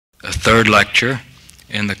third lecture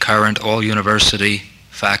in the current all-university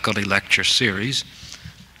faculty lecture series.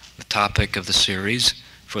 The topic of the series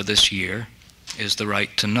for this year is the right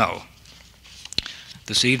to know.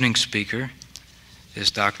 This evening's speaker is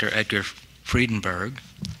Dr. Edgar Frienenberg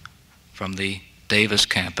from the Davis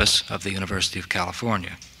campus of the University of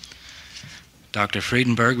California. Dr.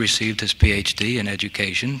 Frienenberg received his PhD in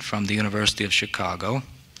education from the University of Chicago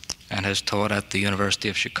and has taught at the University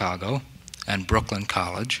of Chicago and Brooklyn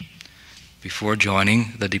College before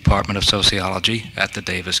joining the Department of Sociology at the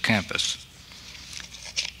Davis campus.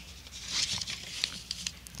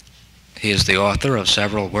 He is the author of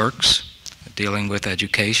several works dealing with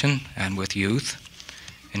education and with youth,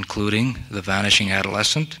 including The Vanishing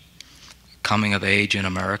Adolescent, Coming of Age in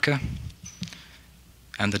America,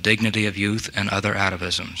 and The Dignity of Youth and Other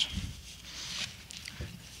Atavisms.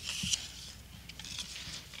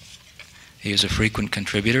 He is a frequent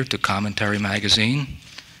contributor to Commentary Magazine,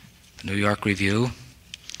 the New York Review,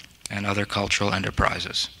 and other cultural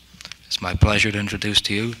enterprises. It's my pleasure to introduce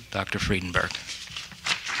to you Dr. Frienenberg.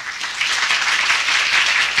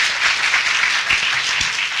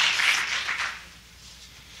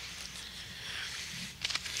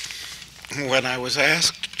 When I was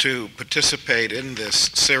asked to participate in this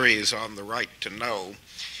series on the right to know,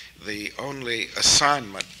 the only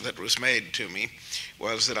assignment that was made to me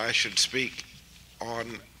was that I should speak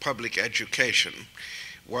on public education.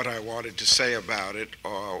 What I wanted to say about it,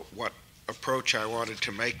 or what approach I wanted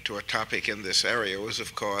to make to a topic in this area, was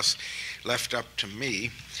of course left up to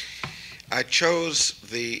me. I chose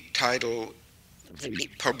the title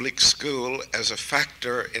Public School as a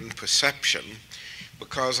Factor in Perception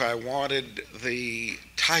because I wanted the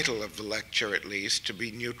title of the lecture, at least, to be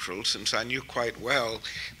neutral, since I knew quite well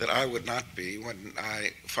that I would not be when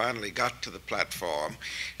I finally got to the platform,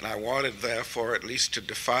 and I wanted, therefore, at least to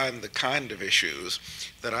define the kind of issues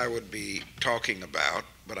that I would be talking about,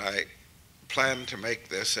 but I plan to make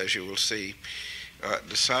this, as you will see,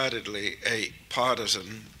 decidedly a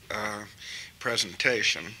partisan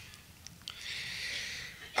presentation.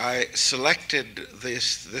 I selected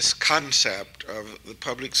this concept of the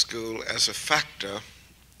public school as a factor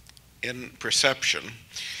in perception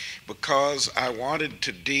because I wanted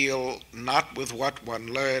to deal not with what one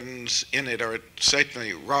learns in it, or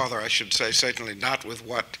certainly not with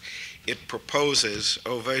what it proposes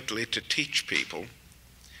overtly to teach people,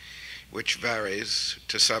 which varies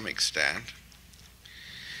to some extent,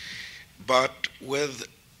 but with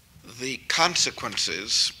the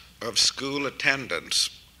consequences of school attendance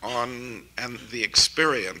on and the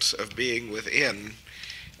experience of being within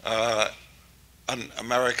an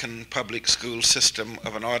American public school system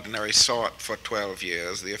of an ordinary sort for 12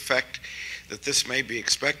 years, the effect that this may be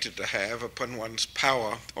expected to have upon one's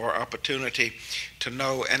power or opportunity to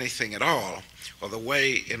know anything at all, or the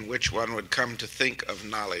way in which one would come to think of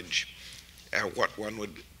knowledge, what one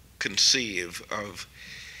would conceive of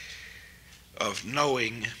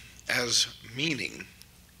knowing as meaning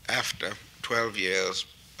after 12 years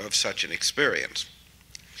of such an experience.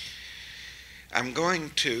 I'm going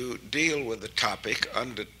to deal with the topic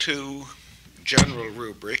under two general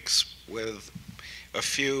rubrics with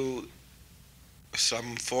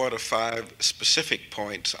some 4 to 5 specific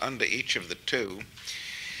points under each of the two.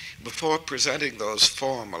 Before presenting those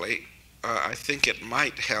formally, I think it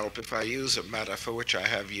might help if I use a metaphor which I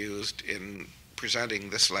have used in presenting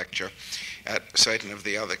this lecture at certain of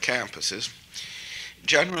the other campuses.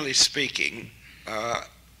 Generally speaking,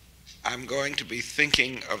 I'm going to be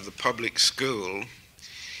thinking of the public school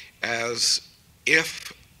as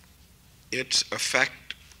if its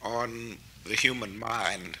effect on the human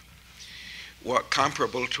mind were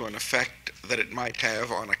comparable to an effect that it might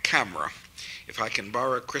have on a camera. If I can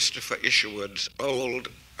borrow Christopher Isherwood's old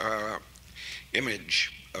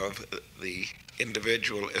image of the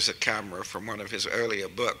individual as a camera from one of his earlier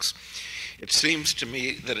books, it seems to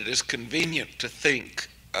me that it is convenient to think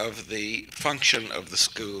of the function of the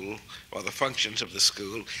school, or the functions of the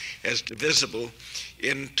school, as divisible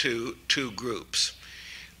into two groups.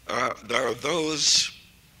 There are those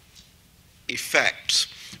effects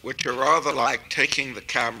which are rather like taking the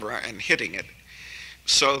camera and hitting it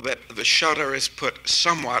so that the shutter is put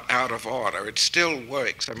somewhat out of order. It still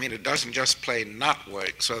works. I mean, it doesn't just plain not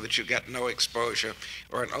work so that you get no exposure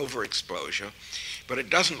or an overexposure, but it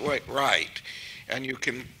doesn't work right, and you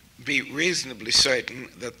can be reasonably certain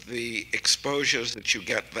that the exposures that you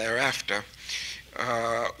get thereafter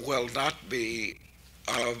will not be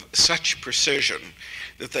of such precision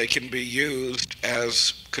that they can be used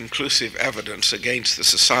as conclusive evidence against the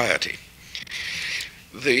society.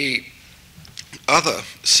 The other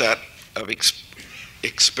set of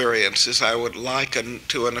experiences I would liken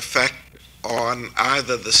to an effect on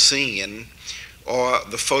either the scene or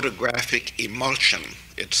the photographic emulsion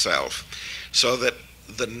itself, so that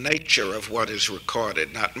the nature of what is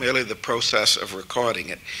recorded, not merely the process of recording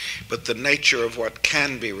it, but the nature of what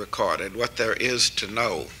can be recorded, what there is to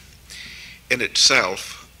know, in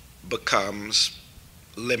itself becomes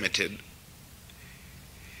limited.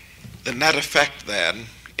 The net effect then,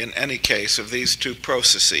 in any case, of these two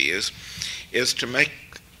processes is to make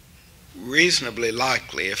reasonably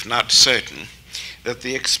likely, if not certain, that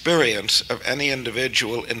the experience of any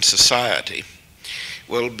individual in society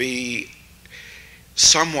will be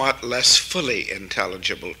somewhat less fully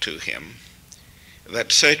intelligible to him,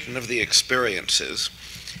 that certain of the experiences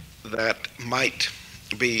that might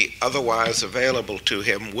be otherwise available to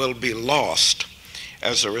him will be lost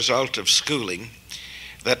as a result of schooling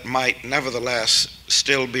that might nevertheless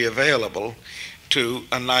still be available to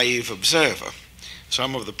a naive observer.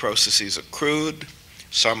 Some of the processes are crude,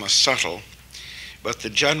 some are subtle, but the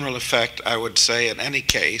general effect, I would say, in any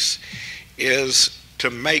case, is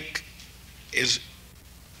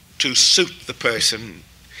to suit the person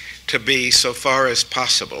to be, so far as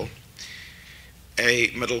possible,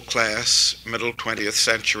 a middle-class, middle 20th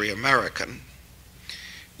century American,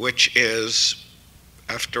 which is,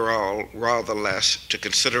 after all, rather less to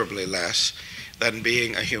considerably less than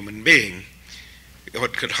being a human being.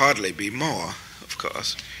 It could hardly be more, of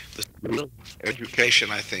course. The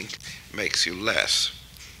education, I think, makes you less.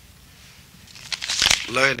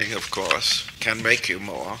 Learning, of course, can make you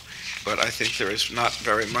more, but I think there is not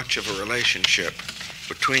very much of a relationship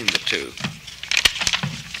between the two.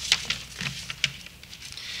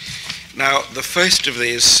 Now, the first of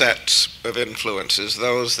these sets of influences,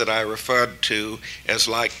 those that I referred to as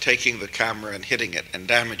like taking the camera and hitting it and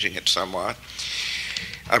damaging it somewhat,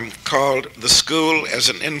 I'm called the school as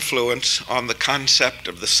an influence on the concept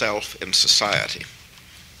of the self in society.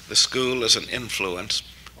 The school as an influence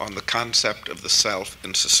on the concept of the self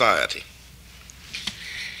in society.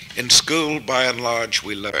 In school, by and large,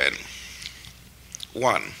 we learn.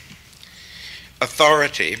 1.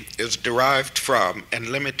 Authority is derived from and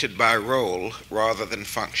limited by role rather than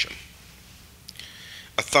function.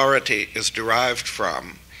 Authority is derived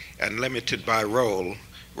from and limited by role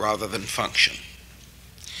rather than function.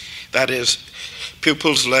 That is,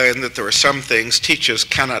 pupils learn that there are some things teachers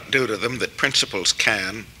cannot do to them that principals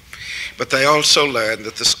can, but they also learn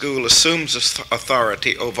that the school assumes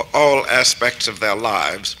authority over all aspects of their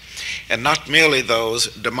lives, and not merely those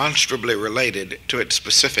demonstrably related to its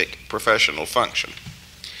specific professional function.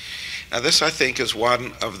 Now, this, I think, is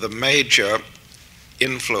one of the major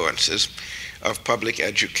influences of public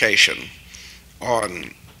education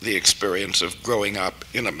on the experience of growing up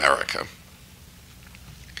in America.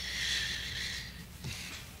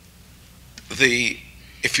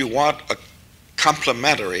 If you want a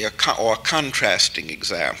complementary or contrasting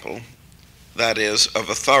example, that is, of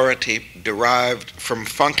authority derived from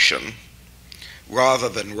function rather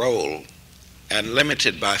than role, and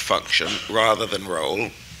limited by function rather than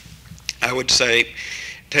role, I would say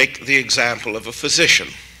take the example of a physician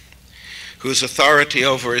whose authority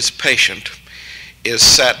over his patient is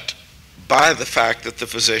set by the fact that the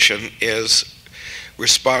physician is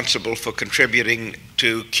responsible for contributing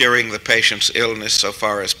to curing the patient's illness so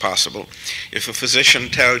far as possible. If a physician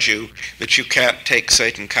tells you that you can't take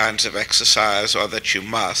certain kinds of exercise, or that you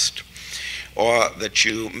must, or that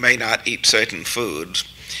you may not eat certain foods,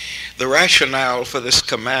 the rationale for this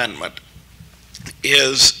commandment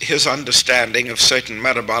is his understanding of certain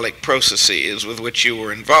metabolic processes with which you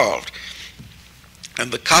were involved.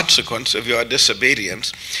 And the consequence of your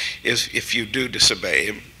disobedience is, if you do disobey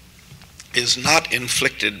him, is not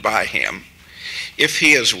inflicted by him. If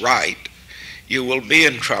he is right, you will be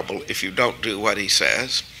in trouble if you don't do what he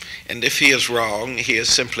says, and if he is wrong, he is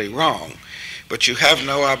simply wrong. But you have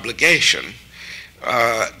no obligation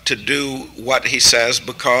to do what he says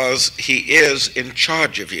because he is in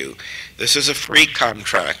charge of you. This is a free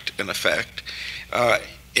contract, in effect,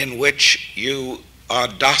 in which you are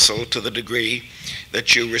docile to the degree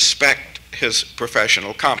that you respect his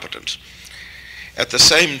professional competence. At the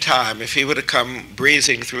same time, if he were to come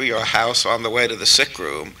breezing through your house on the way to the sick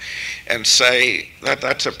room and say,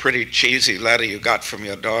 that's a pretty cheesy letter you got from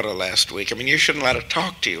your daughter last week, I mean, you shouldn't let her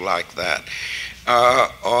talk to you like that.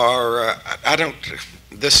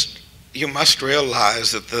 You must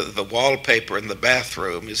realize that the wallpaper in the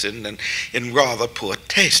bathroom is in rather poor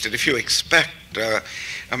taste. And if you expect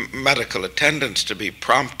medical attendants to be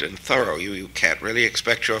prompt and thorough, you can't really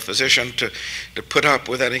expect your physician to put up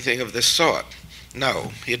with anything of this sort.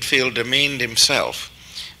 No, he'd feel demeaned himself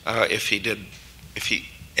if he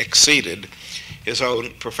exceeded his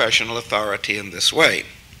own professional authority in this way.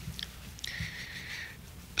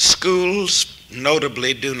 Schools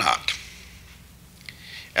notably do not,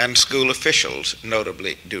 and school officials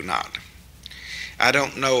notably do not. I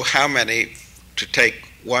don't know how many, to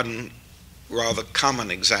take one rather common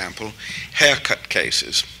example, haircut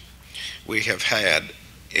cases we have had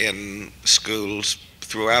in schools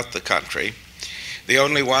throughout the country. The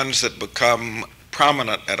only ones that become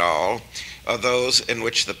prominent at all are those in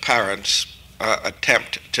which the parents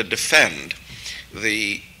attempt to defend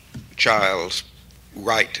the child's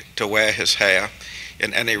right to wear his hair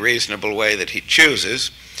in any reasonable way that he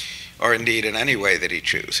chooses, or indeed in any way that he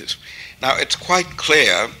chooses. Now, it's quite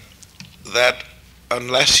clear that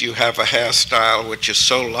unless you have a hairstyle which is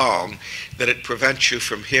so long that it prevents you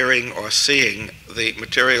from hearing or seeing the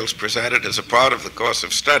materials presented as a part of the course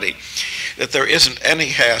of study, that there isn't any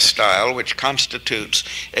hairstyle which constitutes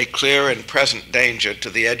a clear and present danger to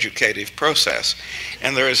the educative process.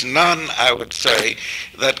 And there is none, I would say,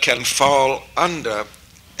 that can fall under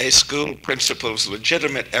a school principal's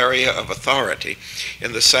legitimate area of authority,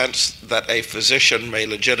 in the sense that a physician may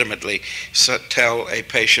legitimately tell a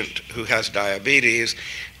patient who has diabetes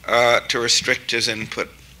to restrict his input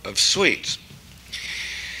of sweets.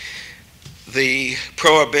 The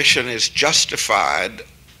prohibition is justified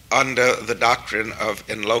under the doctrine of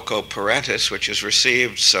in loco parentis, which has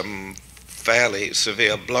received some fairly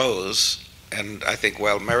severe blows, and I think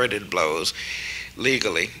well-merited blows,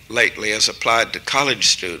 legally lately as applied to college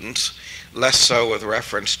students, less so with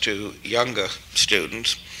reference to younger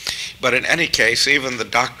students. But in any case, even the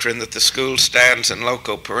doctrine that the school stands in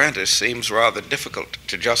loco parentis seems rather difficult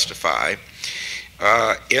to justify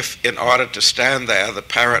if, in order to stand there, the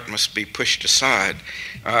parent must be pushed aside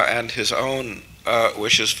and his own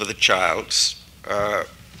wishes for the child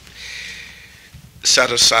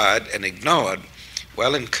set aside and ignored.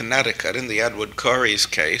 Well, in Connecticut, in the Edward Corey's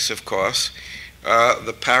case, of course,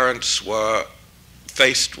 the parents were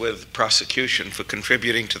faced with prosecution for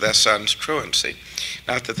contributing to their son's truancy.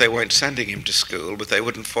 Not that they weren't sending him to school, but they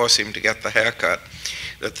wouldn't force him to get the haircut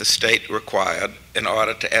that the state required in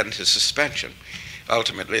order to end his suspension.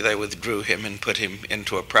 Ultimately, they withdrew him and put him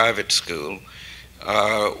into a private school,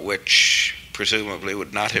 which presumably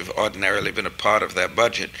would not have ordinarily been a part of their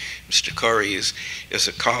budget. Mr. Corey is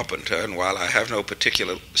a carpenter, and while I have no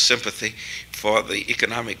particular sympathy for the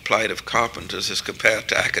economic plight of carpenters as compared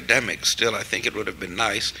to academics, still I think it would have been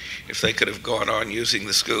nice if they could have gone on using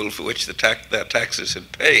the school for which their taxes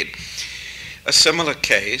had paid. A similar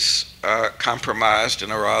case, compromised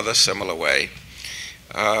in a rather similar way.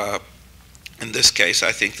 In this case,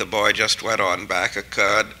 I think the boy just went on back,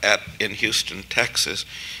 occurred in Houston, Texas,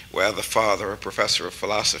 where the father, a professor of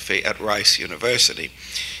philosophy at Rice University,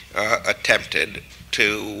 attempted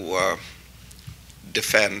to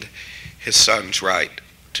defend his son's right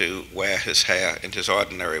to wear his hair in his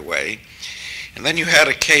ordinary way. And then you had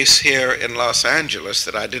a case here in Los Angeles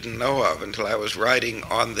that I didn't know of until I was writing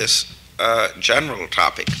on this general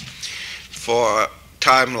topic for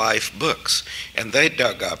Time Life books. And they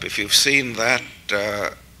dug up, if you've seen that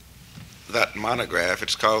monograph,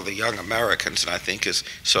 it's called The Young Americans, and I think is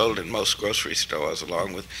sold in most grocery stores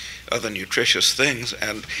along with other nutritious things.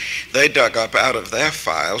 And they dug up out of their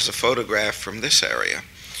files a photograph from this area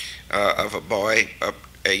of a boy,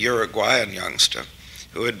 a Uruguayan youngster,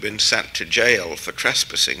 who had been sent to jail for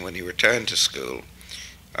trespassing when he returned to school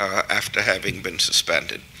after having been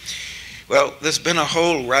suspended. Well, there's been a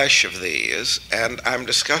whole rash of these, and I'm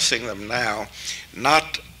discussing them now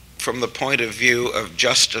not from the point of view of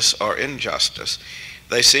justice or injustice.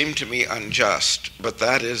 They seem to me unjust, but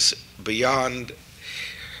that is beyond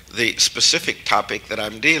the specific topic that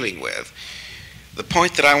I'm dealing with. The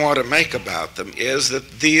point that I want to make about them is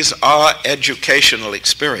that these are educational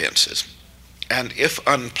experiences, and if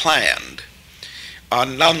unplanned, are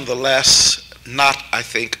nonetheless not, I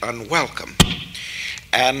think, unwelcome.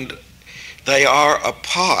 And they are a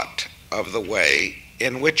part of the way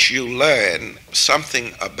in which you learn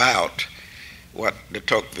something about what de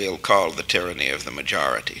Tocqueville called the tyranny of the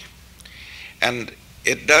majority. And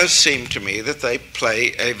it does seem to me that they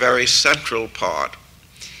play a very central part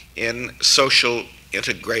in social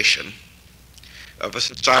integration of a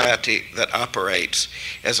society that operates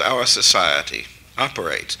as our society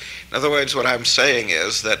operates. In other words, what I'm saying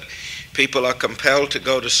is that people are compelled to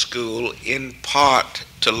go to school in part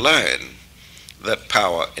to learn that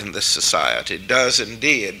power in this society does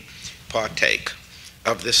indeed partake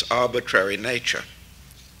of this arbitrary nature,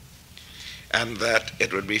 and that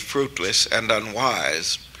it would be fruitless and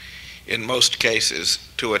unwise in most cases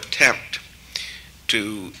to attempt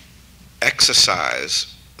to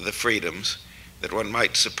exercise the freedoms that one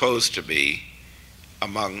might suppose to be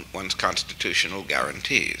among one's constitutional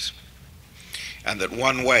guarantees. And that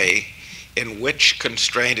one way in which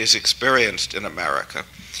constraint is experienced in America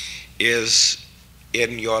is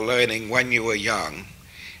in your learning when you are young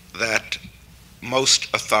that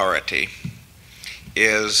most authority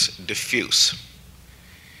is diffuse,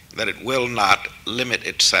 that it will not limit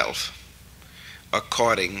itself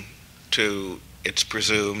according to its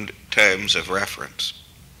presumed terms of reference.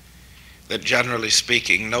 That generally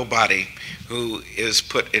speaking, nobody who is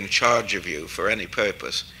put in charge of you for any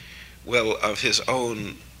purpose will of his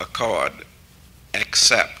own accord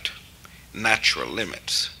accept natural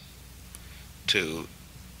limits to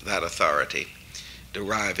that authority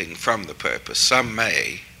deriving from the purpose. Some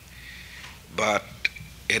may, but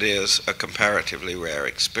it is a comparatively rare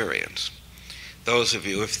experience. Those of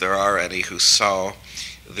you, if there are any, who saw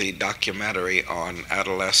the documentary on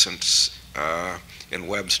adolescence in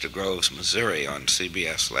Webster Groves, Missouri on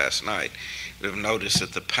CBS last night, would have noticed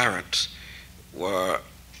that the parents were,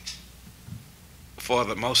 for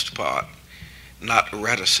the most part, not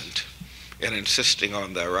reticent in insisting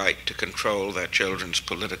on their right to control their children's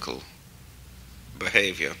political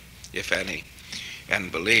behavior, if any,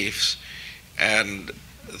 and beliefs, and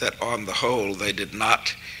that on the whole they did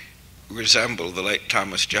not resemble the late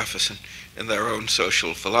Thomas Jefferson in their own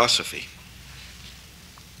social philosophy.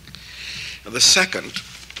 The second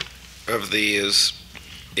of these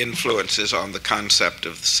influences on the concept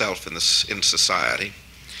of the self in society,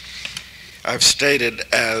 I've stated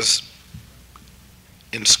as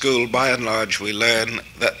in school, by and large, we learn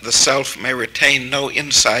that the self may retain no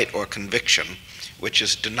insight or conviction which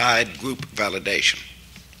is denied group validation.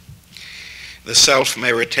 The self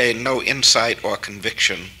may retain no insight or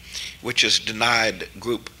conviction which is denied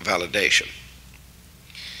group validation.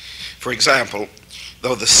 For example,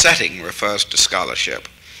 though the setting refers to scholarship,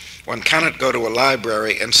 one cannot go to a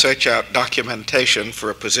library and search out documentation for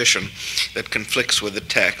a position that conflicts with the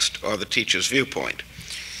text or the teacher's viewpoint.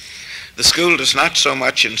 The school does not so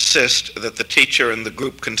much insist that the teacher and the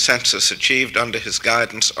group consensus achieved under his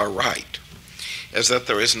guidance are right, as that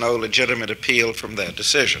there is no legitimate appeal from their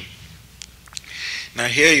decision. Now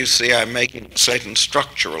here you see I'm making certain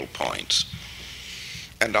structural points,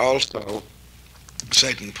 and also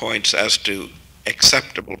certain points as to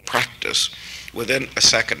acceptable practice within a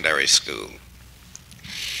secondary school.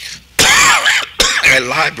 A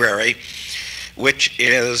library, which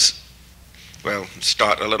is, well,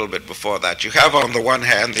 start a little bit before that. You have on the one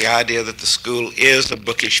hand the idea that the school is a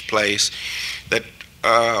bookish place, that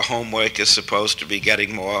homework is supposed to be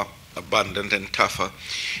getting more abundant and tougher,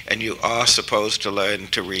 and you are supposed to learn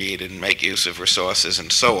to read and make use of resources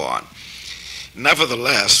and so on.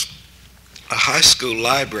 Nevertheless, a high school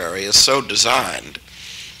library is so designed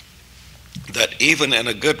that even in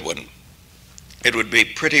a good one, it would be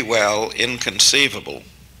pretty well inconceivable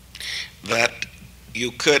that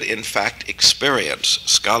you could in fact experience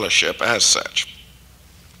scholarship as such.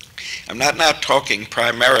 I'm not now talking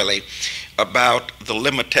primarily about the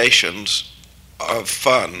limitations of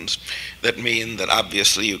funds that mean that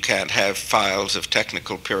obviously you can't have files of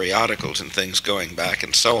technical periodicals and things going back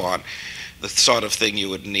and so on, the sort of thing you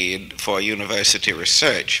would need for university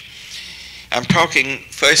research. I'm talking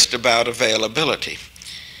first about availability.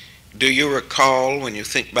 Do you recall, when you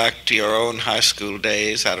think back to your own high school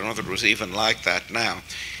days, I don't know if it was even like that now,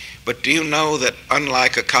 but do you know that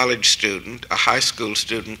unlike a college student, a high school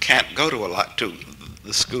student can't go to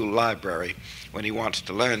the school library when he wants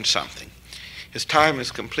to learn something? His time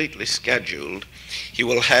is completely scheduled. He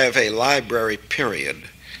will have a library period,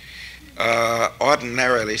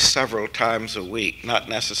 ordinarily several times a week, not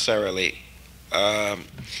necessarily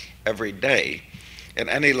every day. And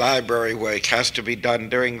any library work has to be done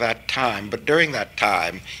during that time, but during that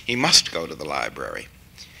time, he must go to the library.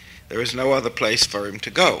 There is no other place for him to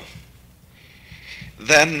go.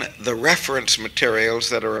 Then the reference materials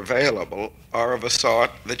that are available are of a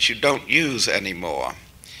sort that you don't use anymore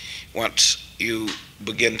once you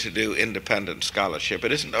begin to do independent scholarship.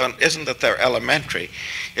 It isn't that they're elementary,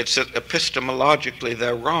 it's that epistemologically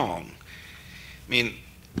they're wrong. I mean,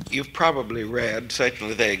 you've probably read,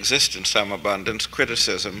 certainly they exist in some abundance,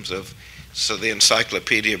 criticisms of, so the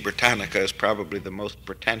Encyclopedia Britannica is probably the most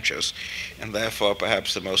pretentious and therefore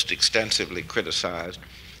perhaps the most extensively criticized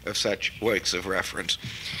of such works of reference.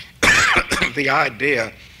 The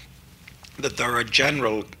idea that there are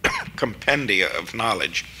general compendia of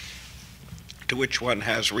knowledge to which one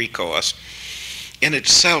has recourse, in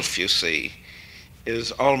itself, you see,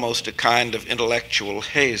 is almost a kind of intellectual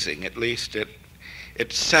hazing. At least it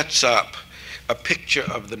sets up a picture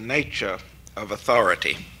of the nature of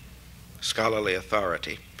authority, scholarly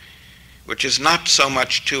authority, which is not so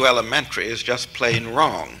much too elementary as just plain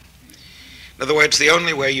wrong. In other words, the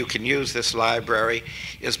only way you can use this library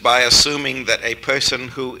is by assuming that a person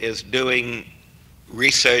who is doing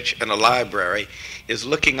research in a library is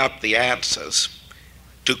looking up the answers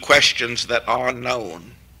to questions that are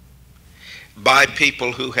known by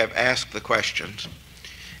people who have asked the questions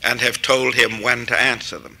and have told him when to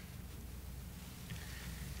answer them.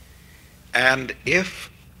 And if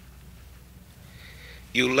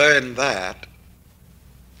you learn that,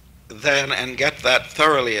 then, and get that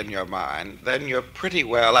thoroughly in your mind, then you're pretty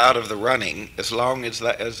well out of the running as long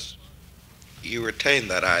as you retain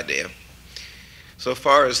that idea. So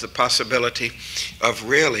far as the possibility of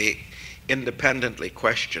really independently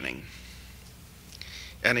questioning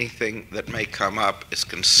anything that may come up is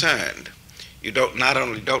concerned, you not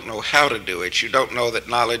only don't know how to do it, you don't know that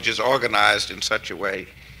knowledge is organized in such a way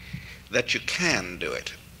that you can do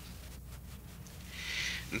it.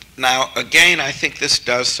 Now, again, I think this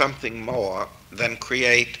does something more than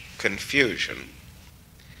create confusion.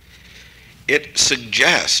 It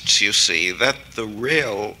suggests, you see, that the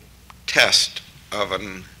real test of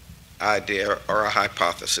an idea or a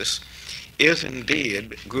hypothesis is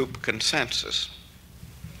indeed group consensus.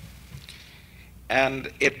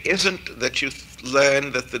 And it isn't that you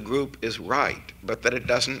learn that the group is right, but that it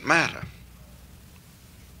doesn't matter.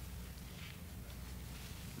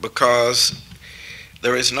 Because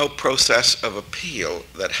there is no process of appeal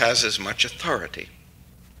that has as much authority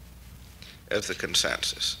as the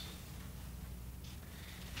consensus.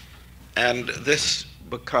 And this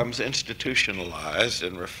becomes institutionalized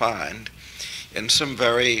and refined in some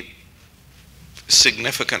very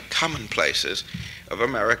significant commonplaces of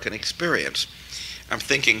American experience. I'm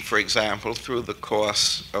thinking, for example, through the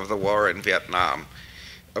course of the war in Vietnam,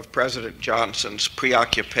 of President Johnson's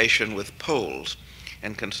preoccupation with polls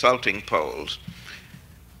and consulting polls.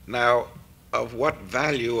 Now, of what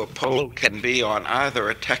value a poll can be on either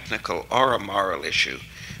a technical or a moral issue,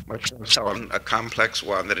 much less on a complex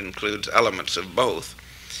one that includes elements of both,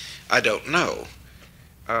 I don't know.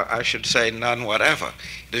 I should say none whatever.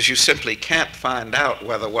 Because you simply can't find out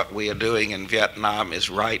whether what we are doing in Vietnam is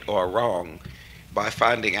right or wrong by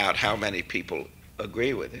finding out how many people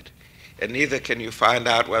agree with it. And neither can you find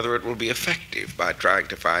out whether it will be effective by trying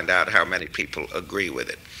to find out how many people agree with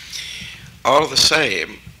it. All the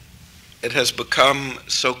same, it has become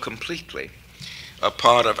so completely a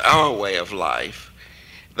part of our way of life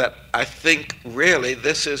that I think really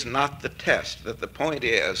this is not the test, that the point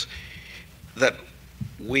is that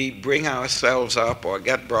we bring ourselves up or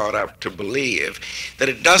get brought up to believe that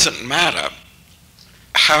it doesn't matter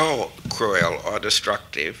how cruel or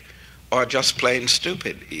destructive or just plain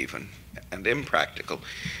stupid even and impractical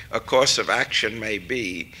a course of action may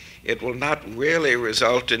be, it will not really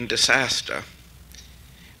result in disaster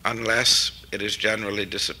unless it is generally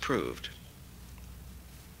disapproved.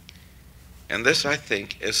 And this, I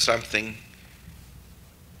think, is something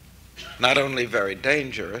not only very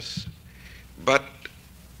dangerous, but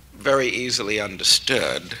very easily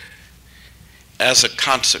understood as a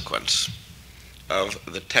consequence of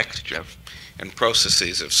the texture and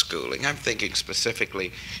processes of schooling. I'm thinking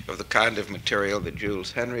specifically of the kind of material that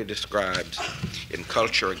Jules Henry describes in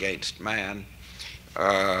Culture Against Man,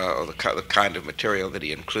 or the kind of material that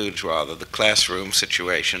he includes, rather, the classroom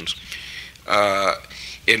situations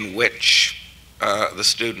in which the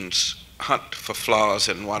students hunt for flaws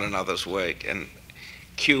in one another's work and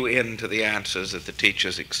cue in to the answers that the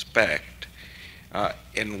teachers expect,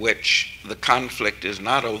 in which the conflict is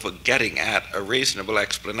not over getting at a reasonable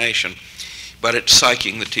explanation, but it's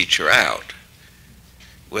psyching the teacher out,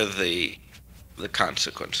 with the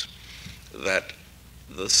consequence that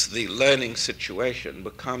the learning situation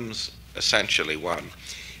becomes essentially one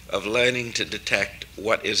of learning to detect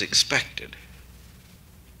what is expected.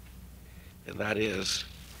 And that is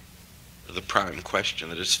the prime question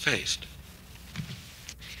that is faced.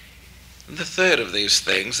 And the third of these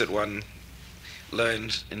things that one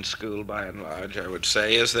learns in school by and large, I would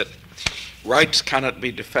say, is that rights cannot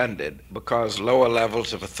be defended because lower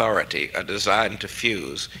levels of authority are designed to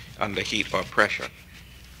fuse under heat or pressure.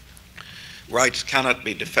 Rights cannot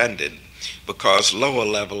be defended because lower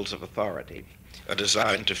levels of authority are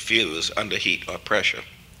designed to fuse under heat or pressure.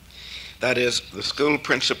 That is, the school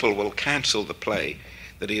principal will cancel the play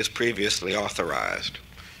that he has previously authorized,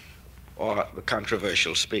 or the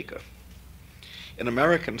controversial speaker. In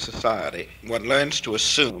American society, one learns to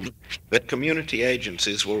assume that community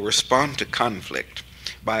agencies will respond to conflict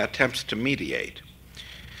by attempts to mediate.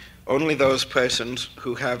 Only those persons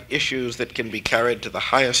who have issues that can be carried to the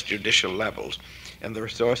highest judicial levels and the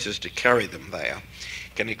resources to carry them there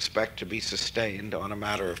can expect to be sustained on a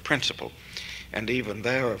matter of principle. And even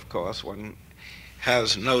there, of course, one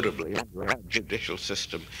has notably, under our judicial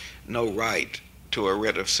system, no right to a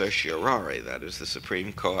writ of certiorari. That is, the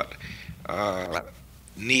Supreme Court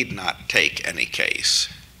need not take any case.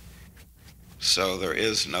 So there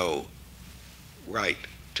is no right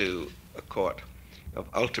to a court of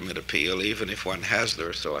ultimate appeal, even if one has the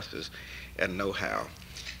resources and know-how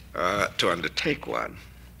to undertake one.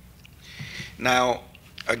 Now,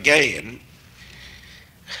 again,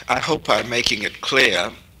 I hope I'm making it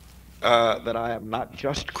clear that I am not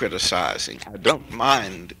just criticizing. I don't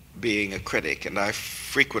mind being a critic, and I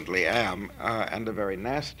frequently am, and a very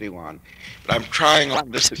nasty one. But I'm trying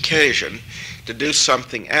on this occasion to do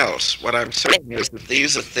something else. What I'm saying is that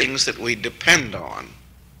these are things that we depend on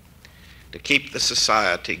to keep the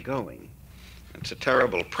society going. It's a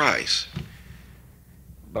terrible price.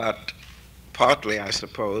 But partly, I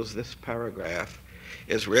suppose, this paragraph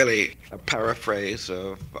is really a paraphrase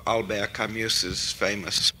of Albert Camus's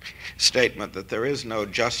famous statement that there is no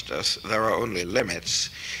justice, there are only limits.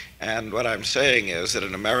 And what I'm saying is that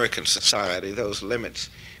in American society, those limits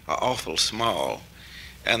are awful small,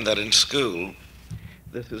 and that in school,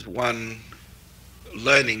 this is one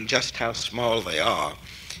learning just how small they are,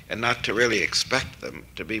 and not to really expect them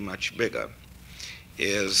to be much bigger,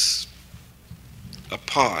 is a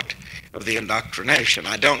part of the indoctrination.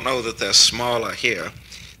 I don't know that they're smaller here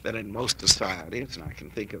than in most societies, and I can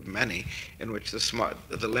think of many in which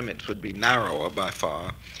the limits would be narrower by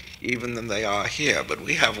far, even than they are here. But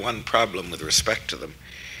we have one problem with respect to them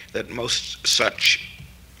that most such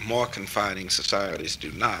more confining societies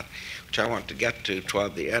do not, which I want to get to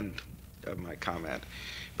toward the end of my comment,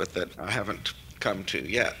 but that I haven't come to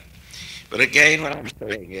yet. But again, what I'm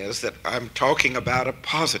saying is that I'm talking about a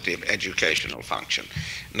positive educational function,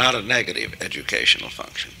 not a negative educational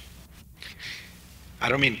function. I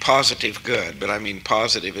don't mean positive good, but I mean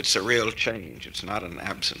positive. It's a real change. It's not an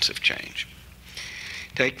absence of change.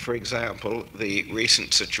 Take, for example, the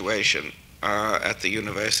recent situation at the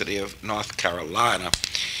University of North Carolina.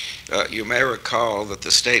 You may recall that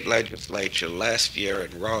the state legislature last year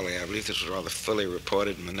in Raleigh, I believe this was rather fully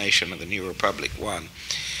reported in the Nation of the New Republic One,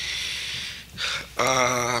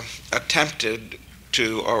 attempted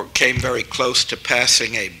to, or came very close to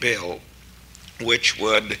passing a bill which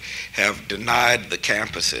would have denied the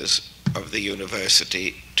campuses of the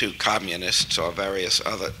university to communists or various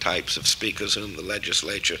other types of speakers whom the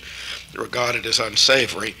legislature regarded as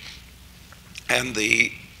unsavory. And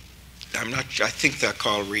I think they're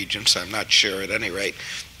called regents, I'm not sure, at any rate,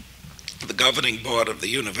 the governing board of the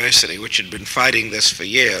university, which had been fighting this for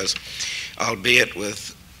years, albeit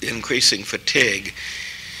with increasing fatigue,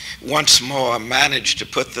 once more managed to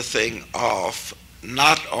put the thing off,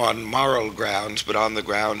 not on moral grounds, but on the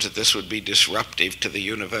grounds that this would be disruptive to the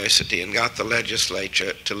university, and got the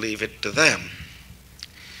legislature to leave it to them.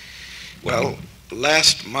 Well,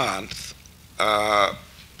 last month, Herbert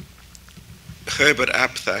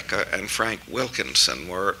Aptheker and Frank Wilkinson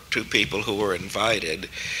were two people who were invited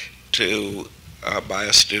to, by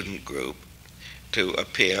a student group, to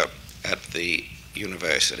appear at the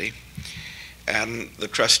university, and the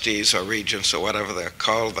trustees or regents or whatever they're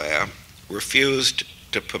called there refused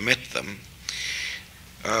to permit them.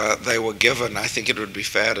 They were given, I think it would be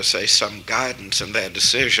fair to say, some guidance in their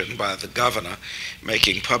decision by the governor,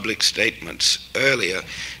 making public statements earlier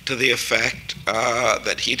to the effect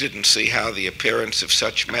that he didn't see how the appearance of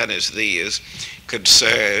such men as these could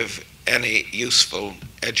serve any useful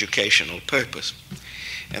educational purpose.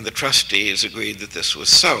 And the trustees agreed that this was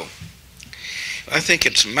so. I think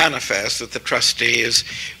it's manifest that the trustees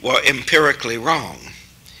were empirically wrong.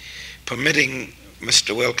 Permitting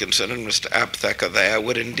Mr. Wilkinson and Mr. Aptheker there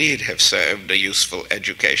would indeed have served a useful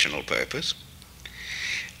educational purpose,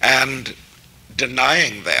 and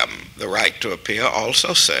denying them the right to appear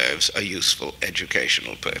also serves a useful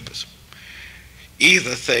educational purpose.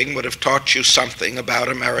 Either thing would have taught you something about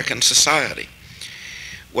American society.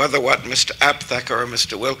 Whether what Mr. Aptheker or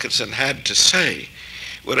Mr. Wilkinson had to say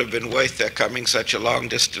would have been worth their coming such a long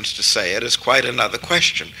distance to say it is quite another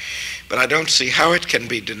question. But I don't see how it can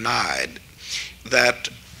be denied that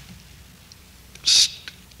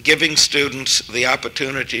giving students the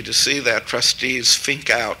opportunity to see their trustees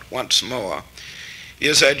think out once more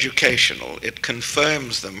is educational. It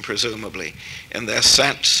confirms them, presumably, in their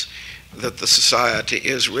sense that the society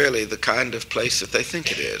is really the kind of place that they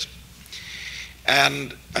think it is.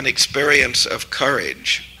 And an experience of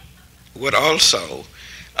courage would also,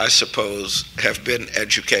 I suppose, have been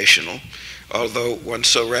educational, although one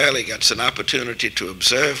so rarely gets an opportunity to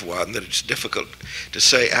observe one that it's difficult to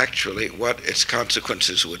say actually what its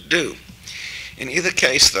consequences would do. In either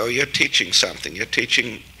case, though, you're teaching something. You're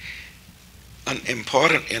teaching an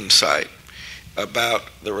important insight about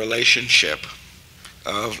the relationship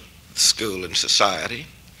of school and society,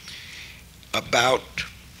 about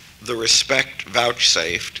the respect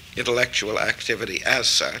vouchsafed intellectual activity as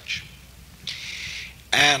such,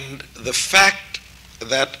 and the fact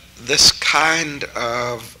that this kind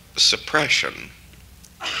of suppression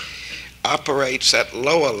operates at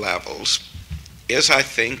lower levels is, I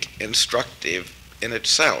think, instructive in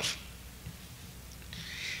itself,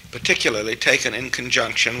 particularly taken in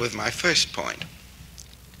conjunction with my first point,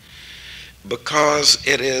 because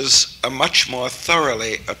it is a much more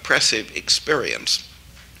thoroughly oppressive experience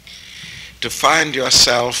to find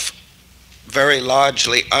yourself very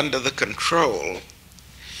largely under the control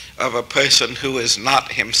of a person who is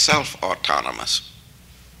not himself autonomous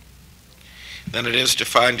than it is to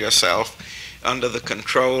find yourself under the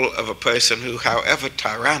control of a person who, however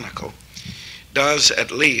tyrannical, does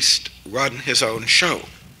at least run his own show.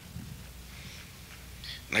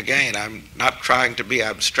 And again, I'm not trying to be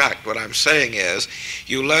abstract. What I'm saying is,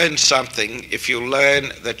 you learn something if you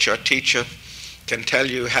learn that your teacher can tell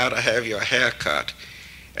you how to have your hair cut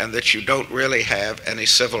and that you don't really have any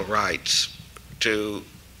civil rights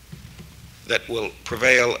that will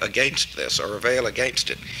prevail against this or avail against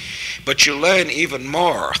it. But you learn even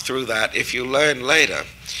more through that if you learn later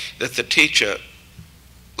that the teacher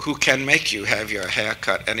who can make you have your hair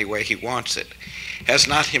cut any way he wants it has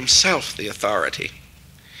not himself the authority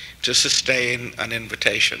to sustain an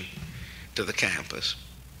invitation to the campus,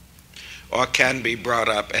 or can be brought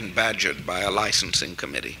up and badgered by a licensing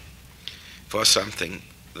committee for something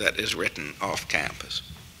that is written off campus,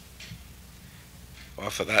 or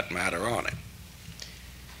for that matter on it.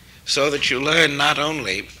 So that you learn not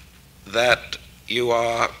only that you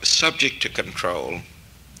are subject to control,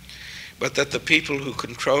 but that the people who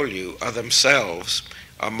control you are themselves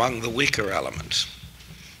among the weaker elements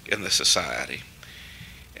in the society.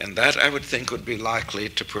 And that, I would think, would be likely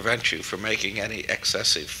to prevent you from making any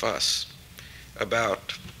excessive fuss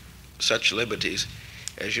about such liberties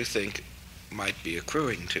as you think might be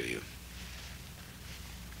accruing to you.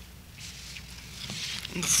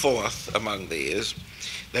 And the fourth among these,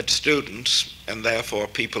 that students, and therefore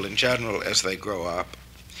people in general as they grow up,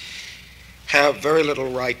 have very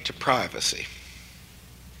little right to privacy.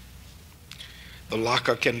 The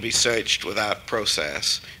locker can be searched without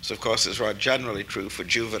process. So, of course, is rather generally true for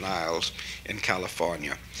juveniles in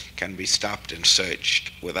California, can be stopped and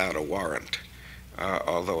searched without a warrant,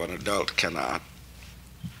 although an adult cannot.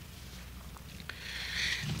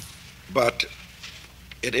 But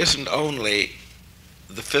it isn't only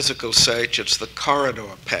the physical search, it's the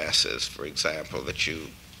corridor passes, for example, that you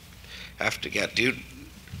have to get. Do you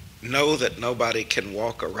know that nobody can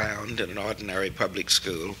walk around in an ordinary public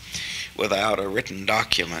school without a written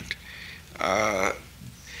document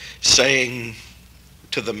saying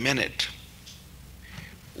to the minute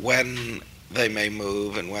when they may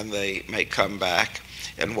move and when they may come back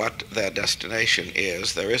and what their destination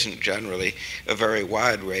is? There isn't generally a very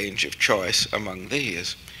wide range of choice among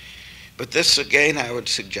these. But this, again, I would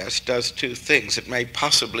suggest, does two things. It may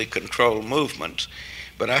possibly control movement,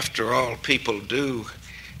 but after all, people do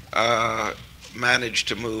manage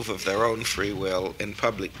to move of their own free will in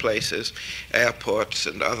public places, airports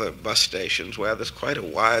and other bus stations, where there's quite a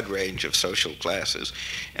wide range of social classes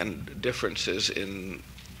and differences in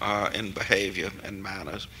behavior and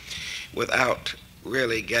manners, without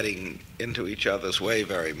really getting into each other's way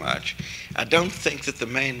very much. I don't think that the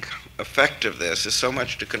main effect of this is so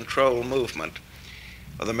much to control movement,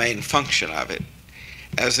 or the main function of it,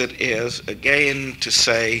 as it is, again, to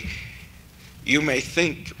say, you may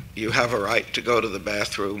think you have a right to go to the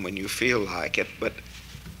bathroom when you feel like it, but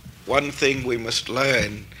one thing we must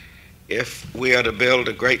learn if we are to build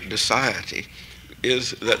a great society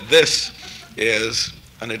is that this is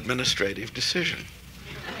an administrative decision.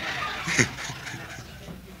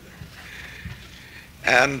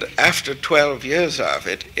 And after 12 years of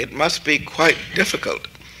it, it must be quite difficult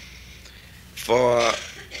for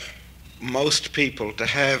most people to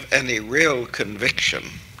have any real conviction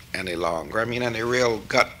any longer. I mean, any real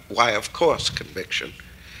gut, why of course conviction,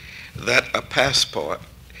 that a passport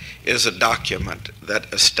is a document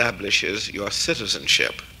that establishes your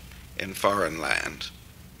citizenship in foreign lands,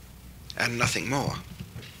 and nothing more,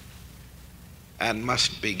 and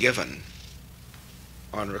must be given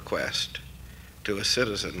on request to a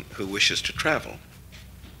citizen who wishes to travel.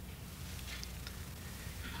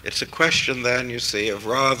 It's a question then, you see, of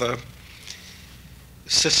rather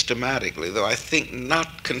systematically, though I think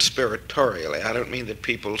not conspiratorially, I don't mean that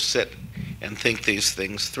people sit and think these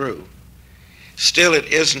things through. Still, it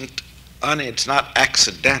isn't it's not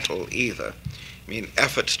accidental either. I mean,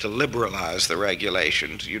 efforts to liberalize the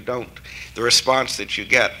regulations, the response that you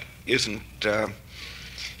get isn't,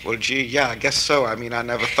 well, gee, yeah, I guess so. I mean, I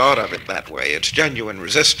never thought of it that way. It's genuine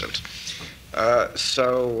resistance.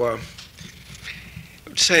 So I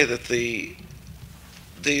would say that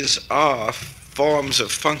these are forms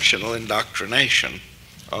of functional indoctrination,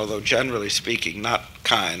 although generally speaking, not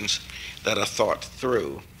kinds that are thought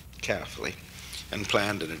through carefully and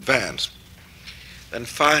planned in advance. And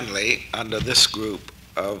finally, under this group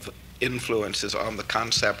of influences on the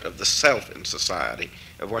concept of the self in society,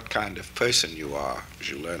 of what kind of person you are, as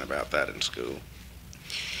you learn about that in school.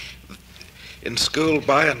 In school,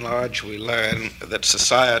 by and large, we learn that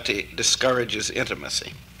society discourages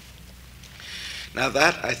intimacy. Now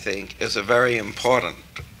that, I think, is a very important,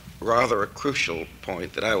 rather a crucial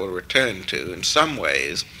point that I will return to. In some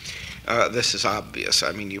ways, this is obvious.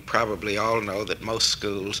 I mean, you probably all know that most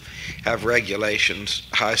schools have regulations,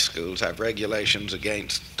 high schools have regulations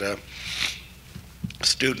against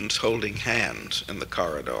students holding hands in the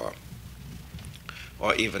corridor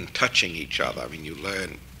or even touching each other. I mean, you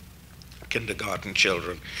learn, kindergarten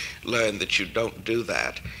children learn that you don't do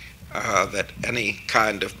that, that any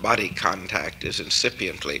kind of body contact is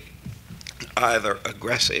incipiently either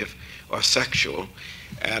aggressive or sexual,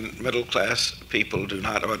 and middle-class people do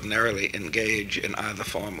not ordinarily engage in either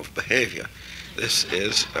form of behavior. This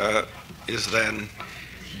is then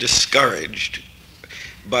discouraged.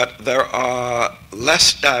 But there are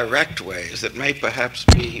less direct ways that may perhaps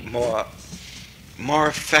be more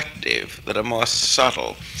effective, that are more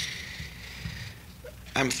subtle.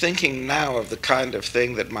 I'm thinking now of the kind of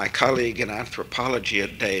thing that my colleague in anthropology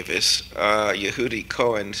at Davis, Yehudi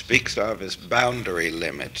Cohen, speaks of as boundary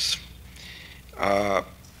limits.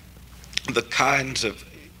 The kinds of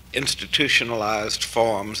institutionalized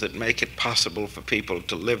forms that make it possible for people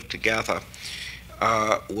to live together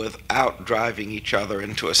without driving each other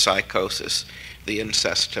into a psychosis. The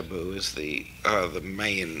incest taboo is the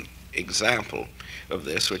main example of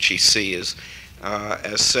this, which he sees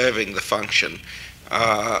as serving the function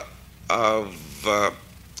of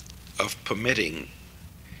permitting,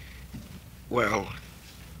 well,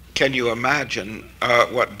 can you imagine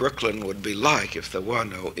what Brooklyn would be like if there were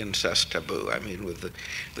no incest taboo? I mean, with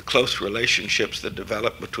the close relationships that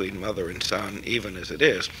develop between mother and son, even as it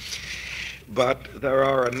is. But there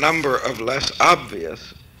are a number of less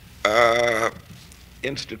obvious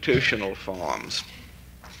institutional forms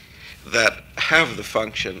that have the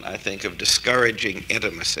function, I think, of discouraging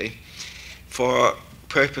intimacy for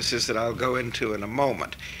purposes that I'll go into in a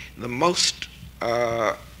moment. The most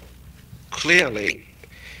clearly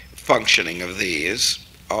functioning of these,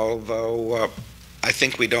 although I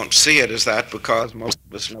think we don't see it as that because most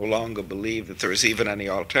of us no longer believe that there is even any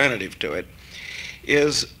alternative to it,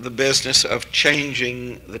 is the business of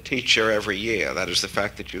changing the teacher every year. That is the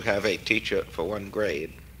fact that you have a teacher for one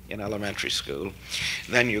grade in elementary school.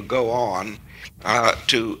 Then you go on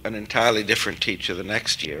to an entirely different teacher the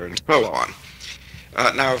next year, and so on.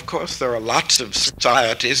 Now, of course, there are lots of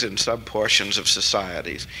societies and sub-portions of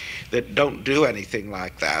societies that don't do anything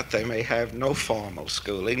like that. They may have no formal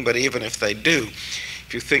schooling, but even if they do,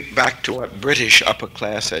 if you think back to what British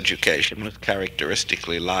upper-class education was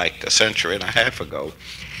characteristically like a century and a half ago,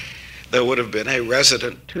 there would have been a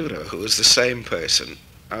resident tutor who was the same person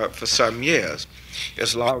for some years,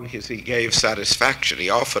 as long as he gave satisfaction. He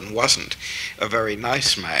often wasn't a very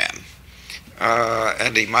nice man,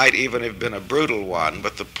 and he might even have been a brutal one,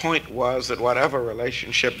 but the point was that whatever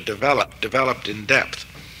relationship developed in depth,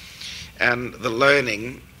 and the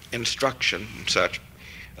learning, instruction, and such,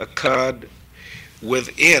 occurred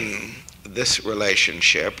within this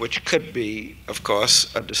relationship, which could be, of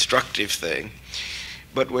course, a destructive thing,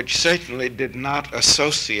 but which certainly did not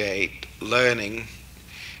associate learning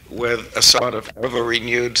with a sort of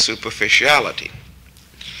ever-renewed superficiality.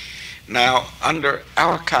 Now, under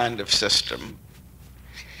our kind of system,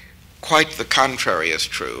 quite the contrary is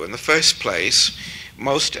true. In the first place,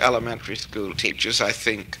 most elementary school teachers, I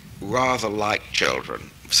think, rather like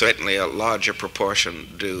children. Certainly a larger proportion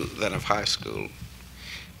do than of high school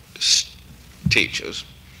teachers.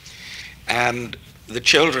 And the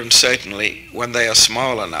children certainly, when they are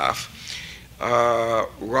small enough,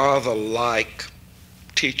 rather like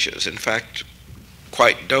teachers. In fact,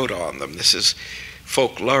 quite dote on them. This is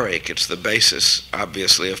folkloric. It's the basis,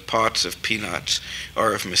 obviously, of parts of Peanuts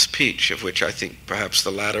or of Miss Peach, of which I think perhaps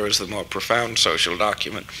the latter is the more profound social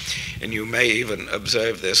document. And you may even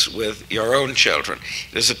observe this with your own children.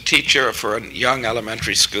 As a teacher for a young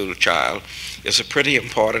elementary school child is a pretty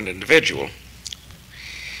important individual.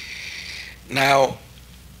 Now,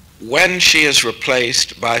 when she is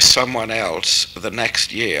replaced by someone else the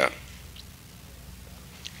next year,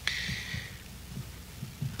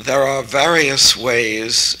 there are various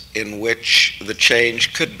ways in which the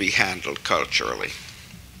change could be handled culturally.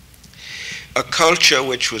 A culture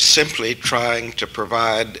which was simply trying to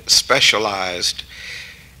provide specialized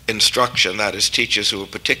instruction, that is, teachers who were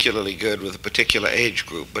particularly good with a particular age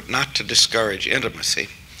group, but not to discourage intimacy,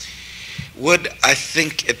 would, I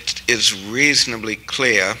think it is reasonably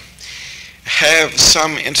clear, have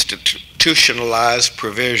some institutionalized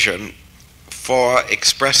provision for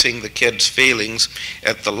expressing the kid's feelings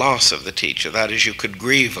at the loss of the teacher. That is, you could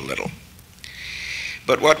grieve a little.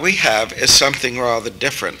 But what we have is something rather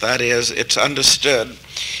different. That is, it's understood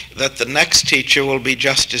that the next teacher will be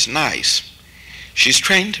just as nice. She's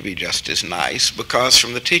trained to be just as nice because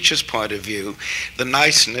from the teacher's point of view, the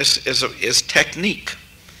niceness is technique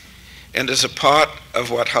and is a part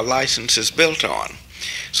of what her license is built on.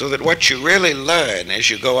 So that what you really learn as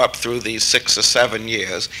you go up through these 6 or 7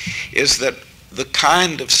 years is that the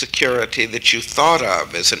kind of security that you thought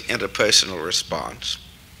of as an interpersonal response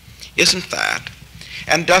isn't that,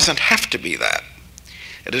 and doesn't have to be that.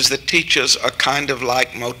 It is that teachers are kind of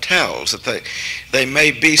like motels, that they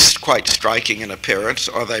may be quite striking in appearance,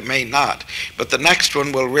 or they may not, but the next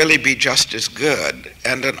one will really be just as good,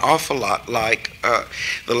 and an awful lot like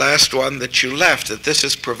the last one that you left, that this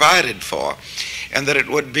is provided for, and that it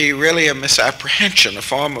would be really a misapprehension, a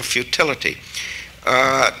form of futility,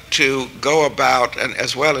 to go about, and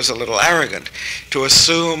as well as a little arrogant, to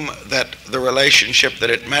assume that the relationship,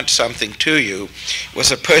 that it meant something to you,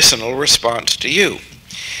 was a personal response to you.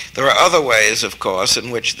 There are other ways, of course,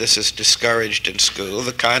 in which this is discouraged in school,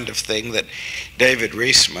 the kind of thing that David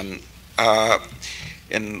Reisman,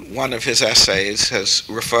 in one of his essays, has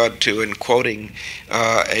referred to in quoting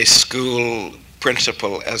a school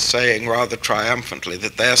principal as saying rather triumphantly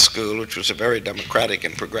that their school, which was a very democratic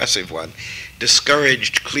and progressive one,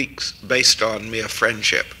 discouraged cliques based on mere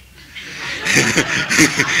friendship.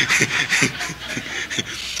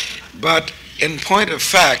 But in point of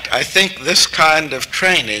fact, I think this kind of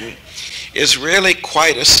training is really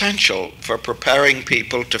quite essential for preparing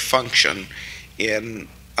people to function in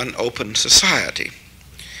an open society,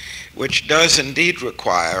 which does indeed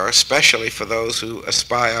require, especially for those who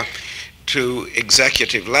aspire to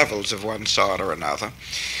executive levels of one sort or another,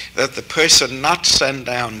 that the person not send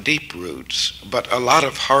down deep roots, but a lot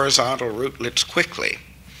of horizontal rootlets quickly,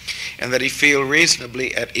 and that he feel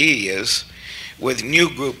reasonably at ease with new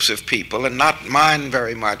groups of people and not mind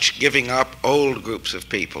very much giving up old groups of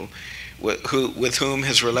people with whom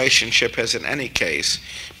his relationship has in any case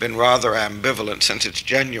been rather ambivalent, since it's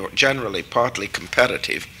generally partly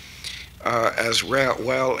competitive, as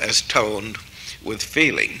well as toned with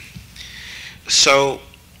feeling. So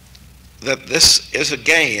that this is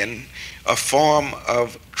again a form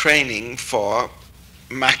of training for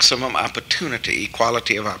maximum opportunity,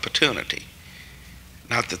 equality of opportunity.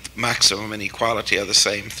 Not that maximum and equality are the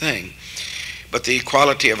same thing, but the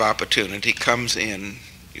equality of opportunity comes in,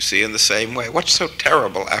 you see, in the same way. What's so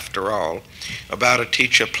terrible, after all, about a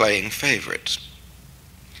teacher playing favorites?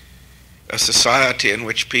 A society in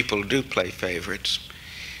which people do play favorites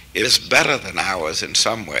is better than ours in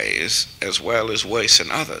some ways, as well as worse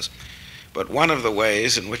in others. But one of the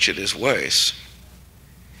ways in which it is worse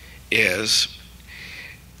is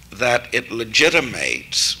that it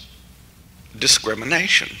legitimates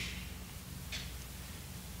discrimination.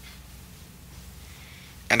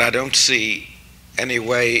 And I don't see any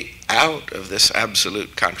way out of this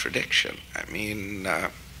absolute contradiction. I mean,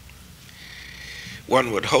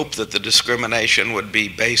 one would hope that the discrimination would be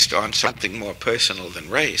based on something more personal than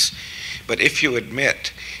race. But if you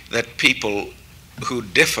admit that people who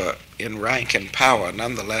differ in rank and power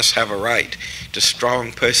nonetheless have a right to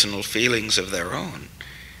strong personal feelings of their own,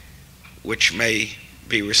 which may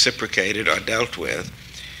be reciprocated or dealt with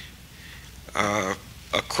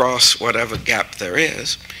across whatever gap there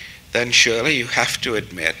is, then surely you have to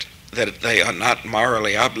admit that they are not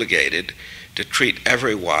morally obligated to treat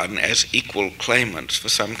everyone as equal claimants for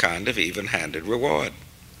some kind of even-handed reward.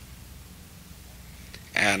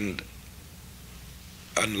 And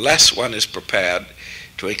unless one is prepared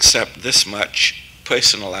to accept this much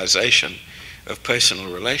personalization of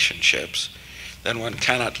personal relationships, then one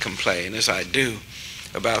cannot complain, as I do,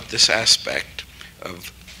 about this aspect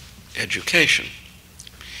of education.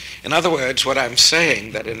 In other words, what I'm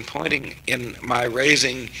saying, that in my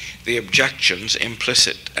raising the objections,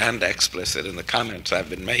 implicit and explicit, in the comments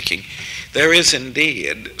I've been making, there is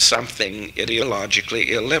indeed something ideologically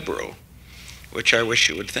illiberal, which I wish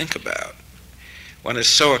you would think about. One is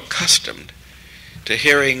so accustomed to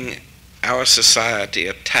hearing our society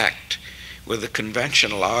attacked with the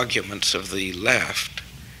conventional arguments of the left,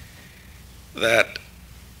 that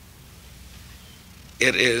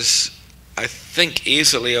it is, I think,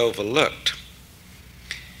 easily overlooked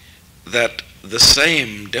that the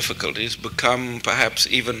same difficulties become perhaps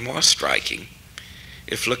even more striking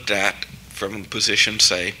if looked at from the position,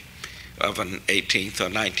 say, of an 18th or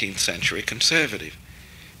 19th century conservative.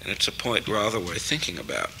 And it's a point rather worth thinking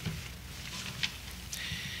about.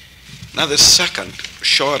 Now, this second,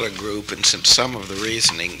 shorter group, and since some of the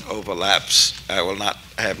reasoning overlaps, I will not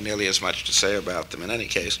have nearly as much to say about them in any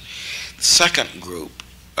case. The second group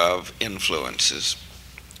of influences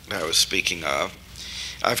that I was speaking of,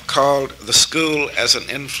 I've called the school as an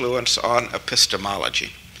influence on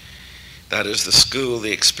epistemology. That is, the school,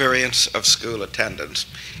 the experience of school attendance,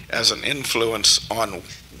 as an influence on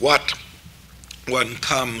what one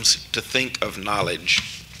comes to think of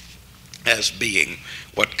knowledge as being,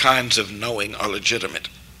 what kinds of knowing are legitimate,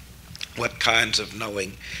 what kinds of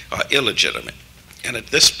knowing are illegitimate. And at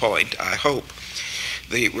this point, I hope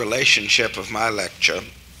the relationship of my lecture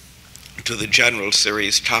to the general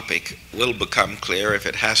series topic will become clear if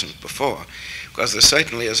it hasn't before, because there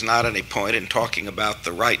certainly is not any point in talking about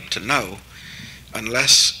the right to know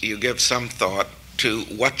unless you give some thought to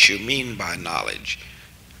what you mean by knowledge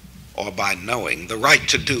or by knowing. The right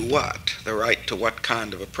to do what? The right to what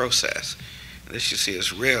kind of a process? This, you see,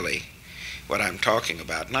 is really what I'm talking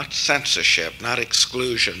about. Not censorship, not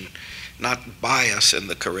exclusion, not bias in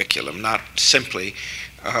the curriculum, not simply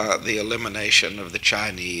the elimination of the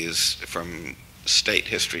Chinese from state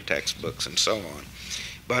history textbooks and so on,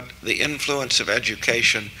 but the influence of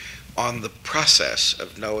education on the process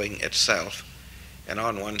of knowing itself and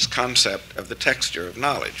on one's concept of the texture of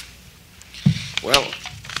knowledge. Well,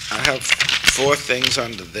 I have four things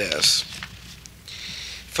under this.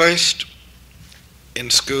 First,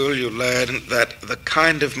 in school you learn that the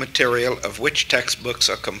kind of material of which textbooks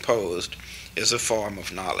are composed is a form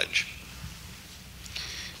of knowledge.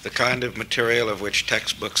 The kind of material of which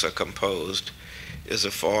textbooks are composed is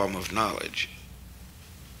a form of knowledge.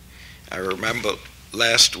 I remember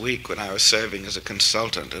last week when I was serving as a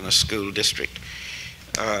consultant in a school district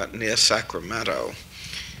near Sacramento,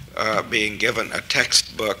 being given a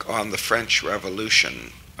textbook on the French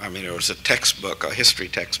Revolution. I mean, it was a textbook, a history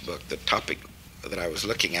textbook. The topic that I was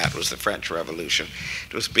looking at was the French Revolution.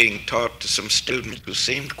 It was being taught to some students who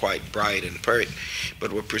seemed quite bright and pert,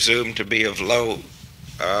 but were presumed to be of low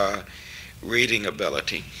reading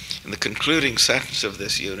ability. And the concluding sentence of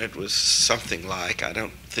this unit was something like, I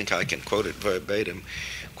don't think I can quote it verbatim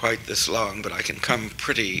quite this long, but I can come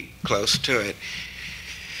pretty close to it,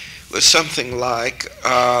 was something like,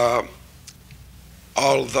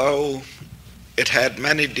 although it had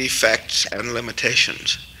many defects and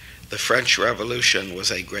limitations, the French Revolution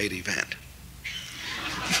was a great event.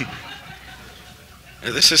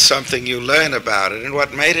 Now, this is something you learn about it, and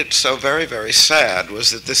what made it so very, very sad was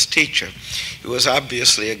that this teacher, who was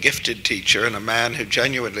obviously a gifted teacher and a man who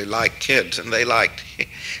genuinely liked kids, and they liked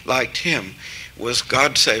him, was,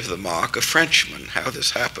 God save the mark, a Frenchman. How this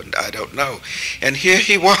happened, I don't know. And here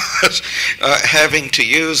he was having to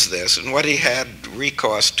use this, and what he had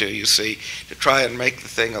recourse to, you see, to try and make the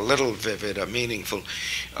thing a little vivid or meaningful,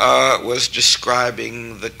 was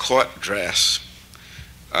describing the court dress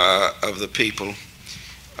of the people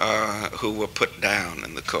who were put down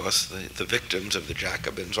in the course, the victims of the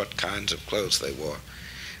Jacobins, what kinds of clothes they wore,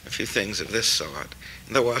 a few things of this sort.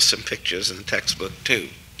 And there were some pictures in the textbook too.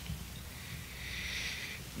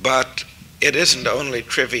 But it isn't only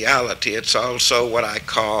triviality, it's also what I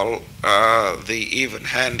call the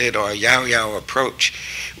even-handed or yow-yow approach,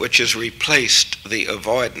 which has replaced the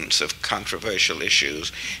avoidance of controversial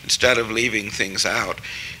issues. Instead of leaving things out,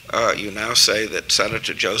 you now say that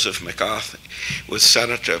Senator Joseph McCarthy was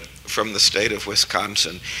senator from the state of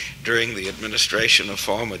Wisconsin during the administration of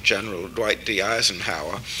former General Dwight D.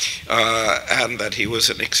 Eisenhower, and that he was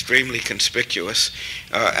an extremely conspicuous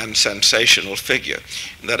and sensational figure,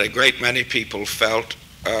 and that a great many people felt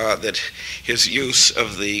that his use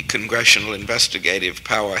of the congressional investigative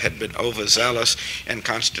power had been overzealous and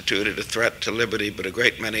constituted a threat to liberty, but a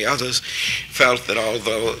great many others felt that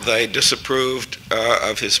although they disapproved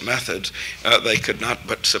of his methods, they could not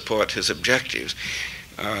but support his objectives.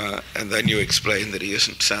 And then you explain that he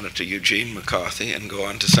isn't Senator Eugene McCarthy and go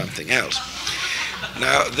on to something else.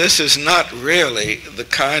 Now, this is not really the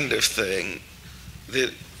kind of thing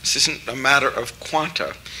that, this isn't a matter of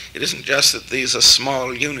quanta. It isn't just that these are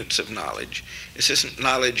small units of knowledge. This isn't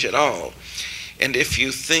knowledge at all. And if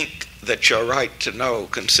you think that your right to know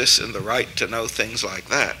consists in the right to know things like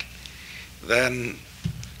that, then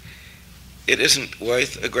it isn't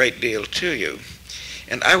worth a great deal to you.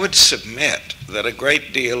 And I would submit that a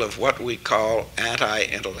great deal of what we call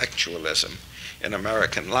anti-intellectualism in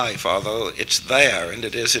American life, although it's there and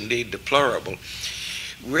it is indeed deplorable,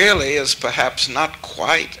 really is perhaps not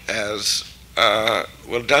quite as,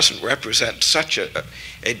 doesn't represent such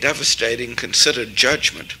a devastating considered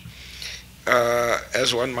judgment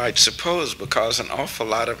as one might suppose, because an awful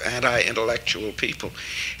lot of anti-intellectual people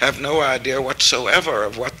have no idea whatsoever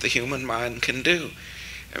of what the human mind can do.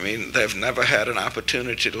 I mean, they've never had an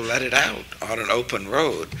opportunity to let it out on an open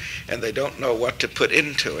road, and they don't know what to put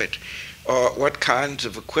into it or what kinds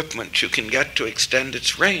of equipment you can get to extend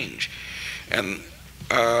its range. And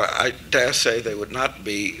I dare say they would not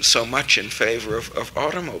be so much in favor of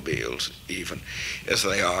automobiles, even, as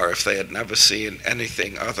they are if they had never seen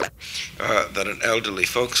anything other than an elderly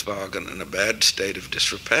Volkswagen in a bad state of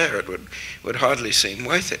disrepair. It would hardly seem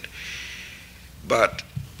worth it. But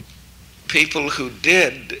people who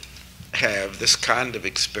did have this kind of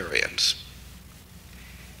experience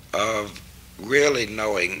of really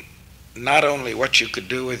knowing not only what you could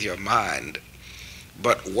do with your mind,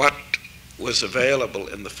 but what was available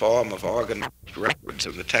in the form of organized records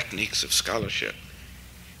of the techniques of scholarship,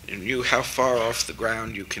 and knew how far off the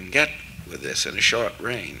ground you can get with this in a short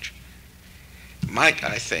range, might,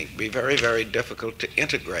 I think, be very, very difficult to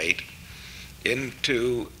integrate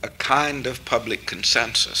into a kind of public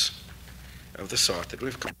consensus of the sort that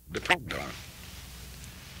we've come to depend on.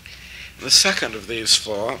 The second of these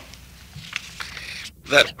four,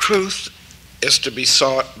 that truth is to be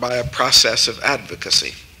sought by a process of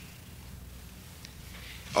advocacy.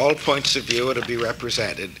 All points of view are to be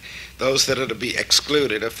represented. Those that are to be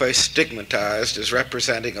excluded are first stigmatized as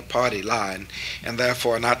representing a party line and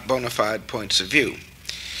therefore not bona fide points of view.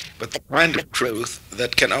 But the kind of truth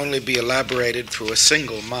that can only be elaborated through a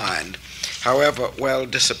single mind, however well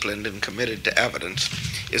disciplined and committed to evidence,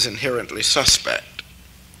 is inherently suspect.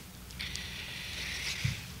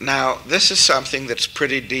 Now, this is something that's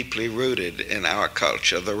pretty deeply rooted in our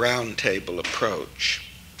culture, the round table approach.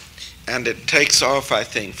 And it takes off, I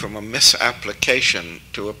think, from a misapplication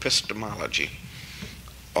to epistemology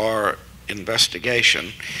or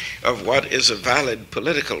investigation of what is a valid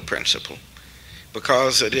political principle,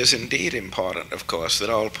 because it is indeed important, of course, that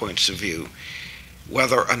all points of view,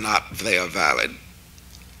 whether or not they are valid,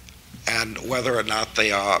 and whether or not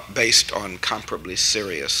they are based on comparably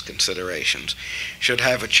serious considerations, should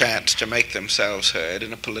have a chance to make themselves heard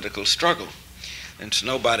in a political struggle. And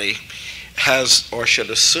nobody has or should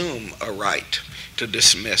assume a right to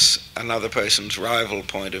dismiss another person's rival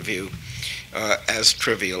point of view as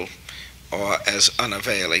trivial or as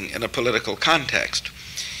unavailing in a political context.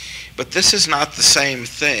 But this is not the same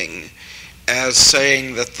thing as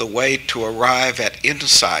saying that the way to arrive at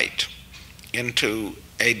insight into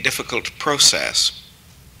a difficult process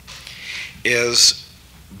is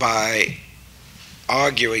by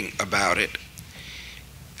arguing about it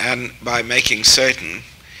and by making certain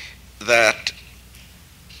that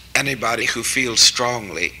anybody who feels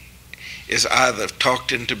strongly is either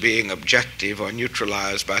talked into being objective or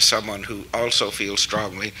neutralized by someone who also feels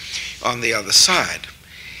strongly on the other side.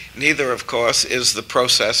 Neither, of course, is the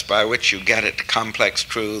process by which you get at complex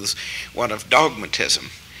truths one of dogmatism.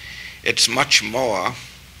 It's much more,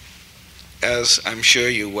 as I'm sure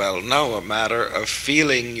you well know, a matter of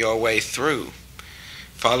feeling your way through,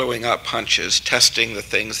 following up hunches, testing the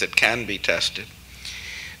things that can be tested,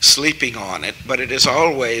 sleeping on it, but it is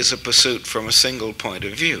always a pursuit from a single point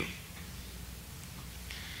of view.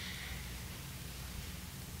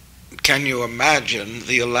 Can you imagine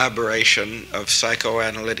the elaboration of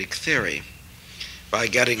psychoanalytic theory by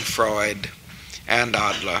getting Freud and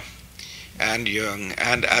Adler and Jung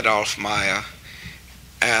and Adolf Meyer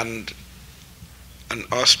and an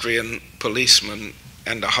Austrian policeman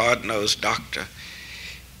and a hard-nosed doctor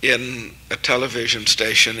in a television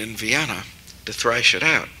station in Vienna to thrash it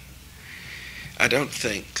out? I don't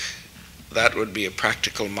think that would be a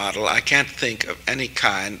practical model. I can't think of any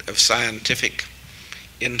kind of scientific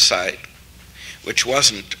insight which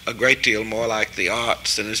wasn't a great deal more like the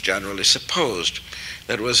arts than is generally supposed,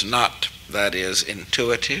 that was not, that is,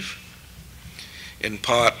 intuitive, in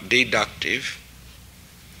part deductive,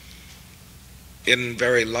 in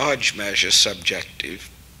very large measure subjective,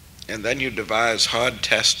 and then you devise hard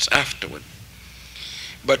tests afterward.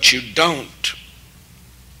 But you don't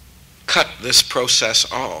cut this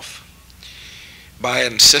process off by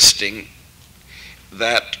insisting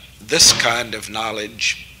that this kind of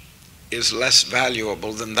knowledge is less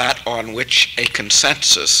valuable than that on which a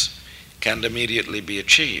consensus can immediately be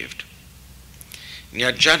achieved. And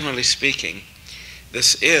yet, generally speaking,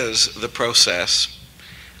 this is the process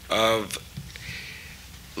of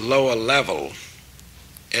lower level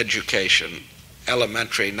education,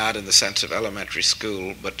 elementary, not in the sense of elementary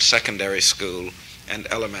school, but secondary school and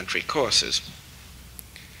elementary courses.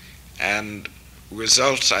 And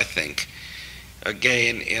results, I think,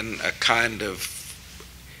 again in a kind of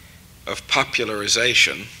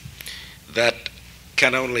popularization that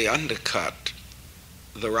can only undercut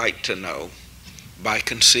the right to know by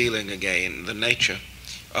concealing again the nature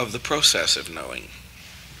of the process of knowing.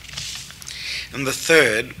 And the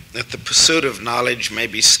third, that the pursuit of knowledge may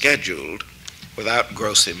be scheduled without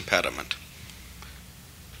gross impediment.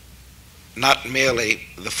 Not merely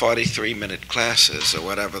the 43-minute classes or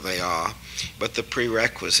whatever they are, but the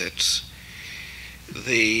prerequisites,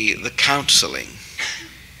 the counseling,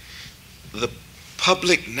 the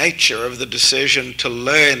public nature of the decision to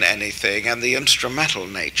learn anything, and the instrumental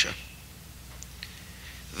nature.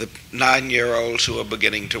 The 9-year-olds who are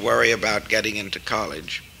beginning to worry about getting into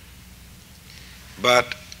college,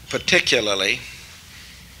 but particularly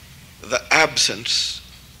the absence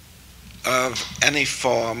of any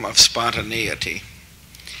form of spontaneity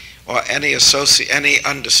or any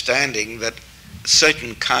understanding that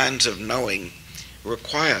certain kinds of knowing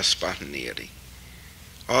require spontaneity.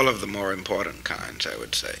 All of the more important kinds, I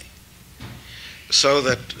would say. So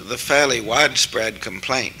that the fairly widespread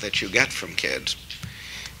complaint that you get from kids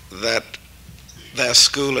that their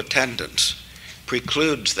school attendance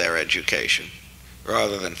precludes their education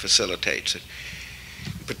rather than facilitates it.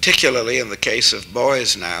 Particularly in the case of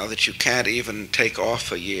boys now, that you can't even take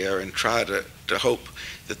off a year and try to hope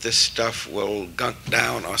that this stuff will gunk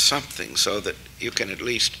down or something so that you can at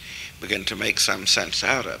least begin to make some sense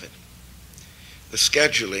out of it. The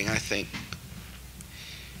scheduling, I think,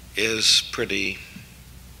 is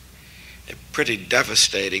a pretty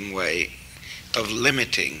devastating way of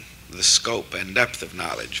limiting the scope and depth of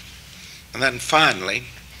knowledge. And then finally,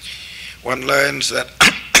 one learns that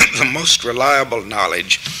the most reliable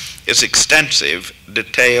knowledge is extensive,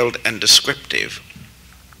 detailed, and descriptive,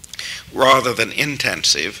 rather than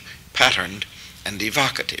intensive, patterned, and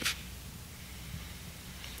evocative,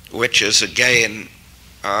 which is again,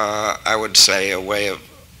 I would say, a way of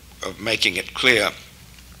making it clear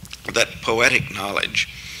that poetic knowledge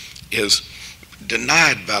is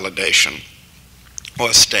denied validation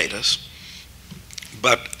or status,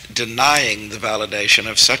 but denying the validation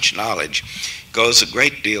of such knowledge goes a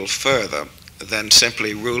great deal further than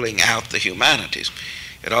simply ruling out the humanities.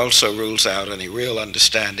 It also rules out any real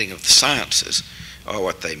understanding of the sciences or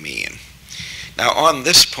what they mean. Now, on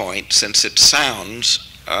this point, since it sounds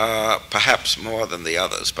perhaps more than the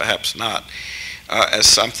others, perhaps not, as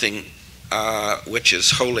something which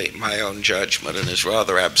is wholly my own judgment and is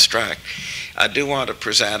rather abstract, I do want to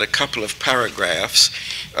present a couple of paragraphs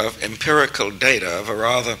of empirical data of a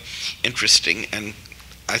rather interesting and,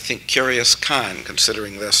 I think, curious kind,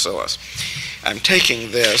 considering their source. I'm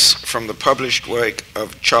taking this from the published work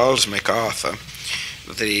of Charles MacArthur.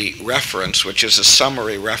 The reference, which is a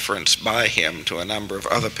summary reference by him to a number of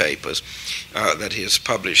other papers that he has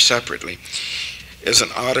published separately, is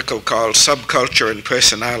an article called Subculture and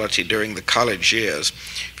Personality During the College Years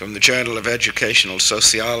from the Journal of Educational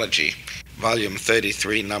Sociology, Volume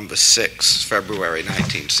 33, Number 6, February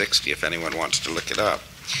 1960, if anyone wants to look it up.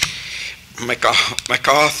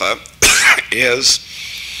 MacArthur is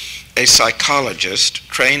a psychologist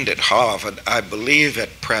trained at Harvard, I believe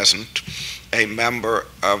at present a member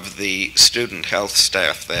of the student health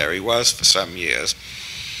staff there. He was for some years.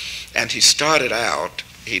 And he started out,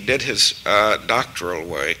 he did his doctoral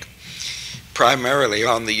work primarily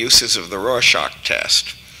on the uses of the Rorschach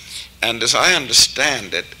test. And as I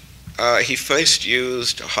understand it, he first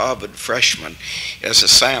used a Harvard freshman as a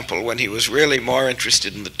sample when he was really more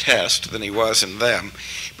interested in the test than he was in them,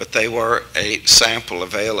 but they were a sample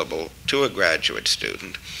available to a graduate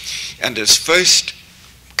student. And his first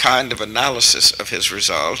kind of analysis of his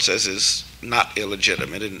results, as is not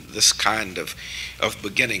illegitimate in this kind of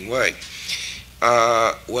beginning work,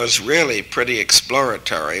 was really pretty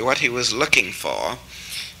exploratory. What he was looking for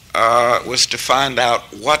was to find out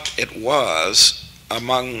what it was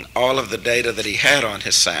among all of the data that he had on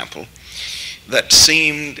his sample that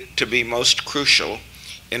seemed to be most crucial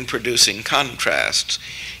in producing contrasts.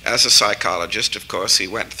 As a psychologist, of course, he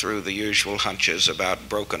went through the usual hunches about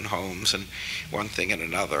broken homes and one thing and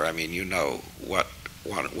another. I mean, you know what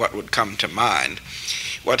would come to mind.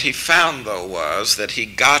 What he found, though, was that he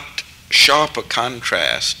got sharper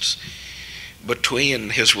contrasts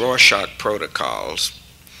between his Rorschach protocols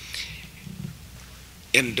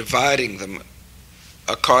in dividing them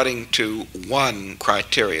according to one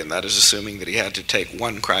criterion, that is, assuming that he had to take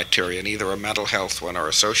one criterion, either a mental health one or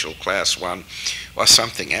a social class one or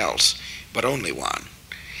something else, but only one.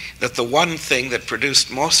 that the one thing that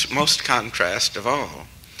produced most contrast of all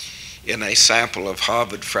in a sample of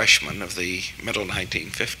Harvard freshmen of the middle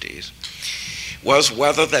 1950s was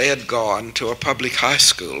whether they had gone to a public high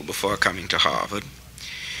school before coming to Harvard,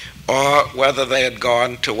 or whether they had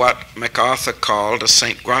gone to what MacArthur called a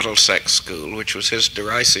St. Grottlesex school, which was his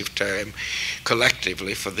derisive term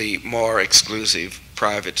collectively for the more exclusive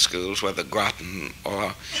private schools, whether Groton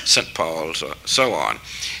or St. Paul's or so on.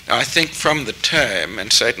 Now, I think from the term,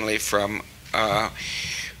 and certainly from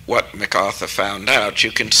what MacArthur found out,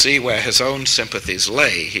 you can see where his own sympathies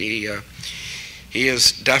lay. He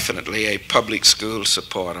is definitely a public school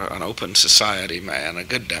supporter, an open society man, a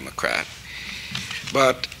good Democrat.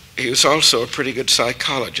 But he was also a pretty good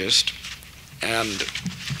psychologist, and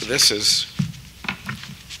this is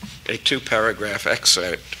a 2-paragraph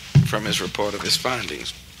excerpt from his report of his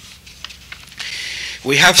findings.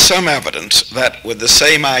 We have some evidence that with the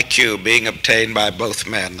same IQ being obtained by both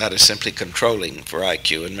men, that is simply controlling for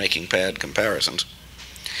IQ and making paired comparisons,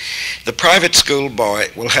 the private school boy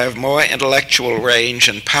will have more intellectual range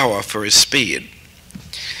and power for his speed,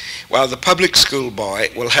 while the public school boy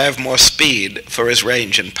will have more speed for his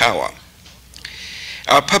range and power.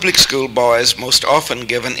 Our public school boys most often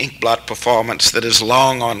give an inkblot performance that is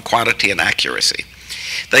long on quantity and accuracy.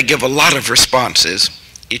 They give a lot of responses,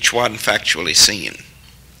 each one factually seen.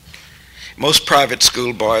 Most private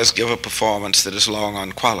school boys give a performance that is long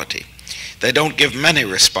on quality. They don't give many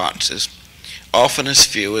responses, often as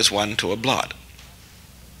few as one to a blot.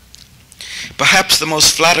 Perhaps the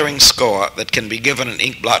most flattering score that can be given an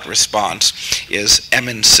inkblot response is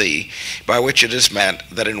M&C, by which it is meant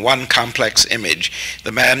that in one complex image,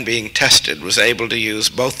 the man being tested was able to use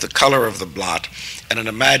both the color of the blot and an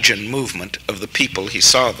imagined movement of the people he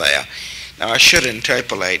saw there. Now, I should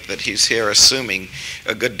interpolate that he's here assuming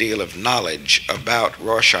a good deal of knowledge about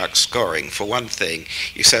Rorschach scoring. For one thing,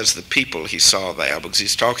 he says the people he saw there, because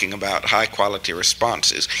he's talking about high-quality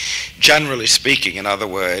responses. Generally speaking, in other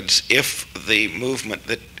words, if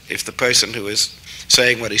the person who is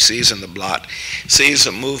saying what he sees in the blot sees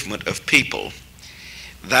a movement of people,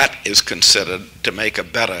 that is considered to make a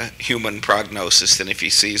better human prognosis than if he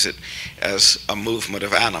sees it as a movement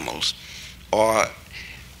of animals. Or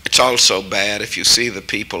it's also bad if you see the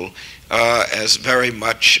people as very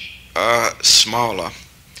much smaller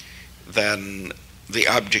than the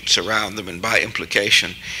objects around them, and by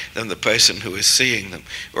implication than the person who is seeing them.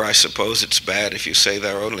 Or I suppose it's bad if you say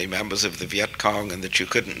they're only members of the Viet Cong and that you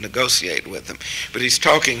couldn't negotiate with them. But he's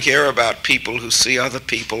talking here about people who see other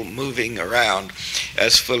people moving around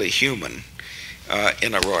as fully human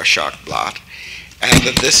in a Rorschach blot, and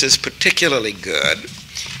that this is particularly good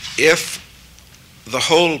if the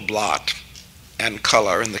whole blot and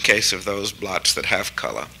color, in the case of those blots that have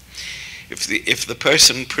color, if the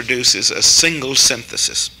person produces a single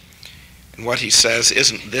synthesis, and what he says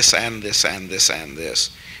isn't this and this and this and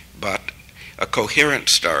this, but a coherent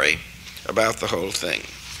story about the whole thing.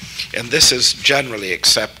 And this is generally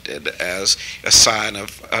accepted as a sign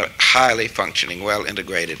of a highly functioning,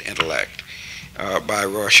 well-integrated intellect by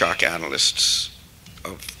Rorschach analysts,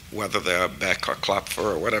 of whether they're Beck or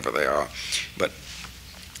Klopfer or whatever they are. But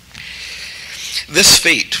this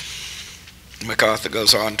feat, MacArthur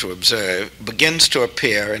goes on to observe, begins to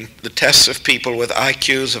appear in the tests of people with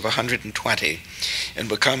IQs of 120 and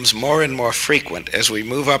becomes more and more frequent as we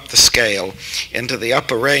move up the scale into the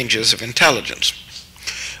upper ranges of intelligence.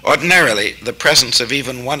 Ordinarily, the presence of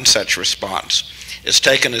even one such response is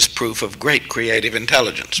taken as proof of great creative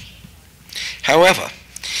intelligence. However,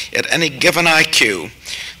 at any given IQ,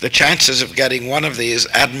 the chances of getting one of these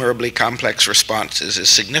admirably complex responses is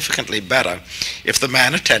significantly better if the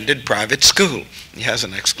man attended private school. He has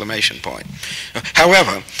an exclamation point.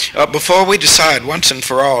 However, before we decide once and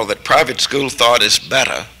for all that private school thought is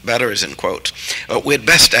better is in quotes, we'd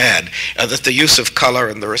best add that the use of color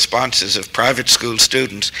in the responses of private school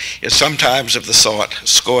students is sometimes of the sort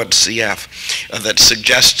scored CF that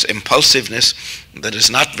suggests impulsiveness that is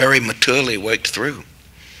not very maturely worked through.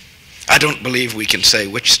 I don't believe we can say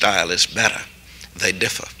which style is better. They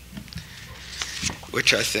differ,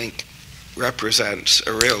 which I think represents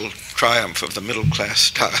a real triumph of the middle-class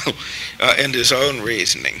style in his own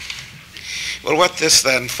reasoning. Well, what this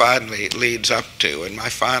then finally leads up to, in my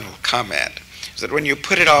final comment, is that when you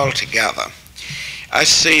put it all together, I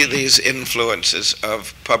see these influences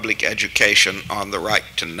of public education on the right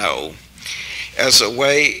to know as a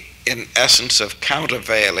way, in essence, of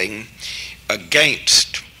countervailing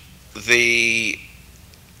against the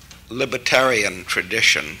libertarian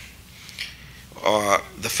tradition, or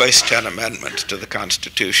the first 10 amendments to the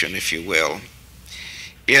Constitution, if you will,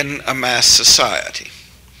 in a mass society.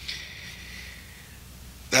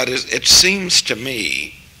 That is, it seems to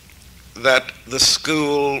me that the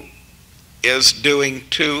school is doing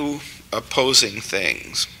two opposing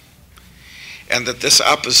things, and that this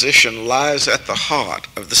opposition lies at the heart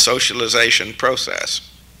of the socialization process.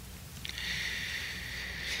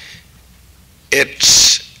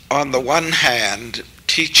 It's, on the one hand,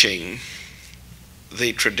 teaching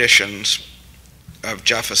the traditions of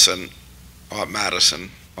Jefferson or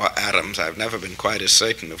Madison or Adams. I've never been quite as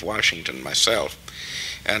certain of Washington myself,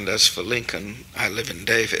 and as for Lincoln, I live in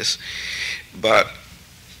Davis. But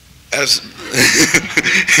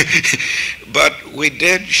but we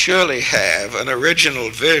did surely have an original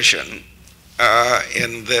vision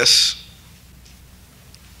in the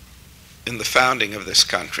founding of this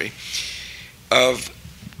country of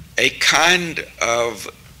a kind of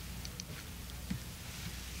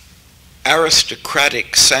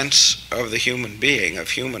aristocratic sense of the human being,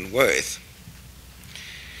 of human worth,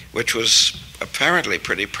 which was apparently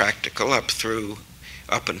pretty practical up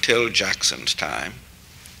until Jackson's time,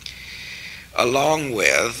 along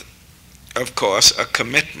with, of course, a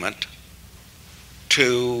commitment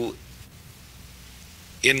to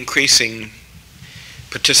increasing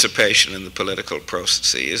participation in the political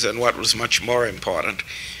processes, and what was much more important,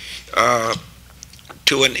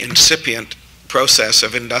 to an incipient process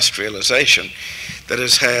of industrialization that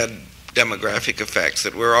has had demographic effects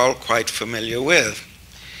that we're all quite familiar with.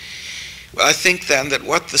 Well, I think then that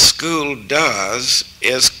what the school does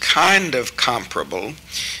is kind of comparable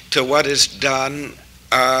to what is done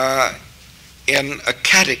in a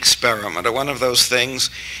cat experiment, or one of those things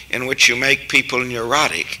in which you make people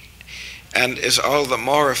neurotic, and is all the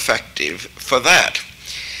more effective for that.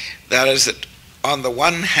 That is that, on the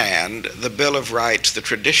one hand, the Bill of Rights, the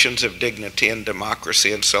traditions of dignity and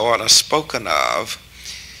democracy and so on, are spoken of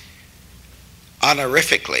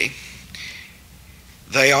honorifically.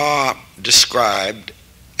 They are described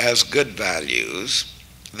as good values.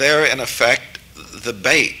 They're, in effect, the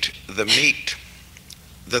bait, the meat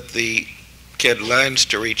that the kid learns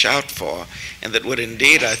to reach out for, and that would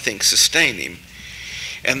indeed, I think, sustain him.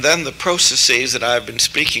 And then the processes that I've been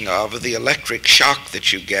speaking of the electric shock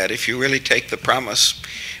that you get if you really take the promise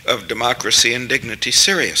of democracy and dignity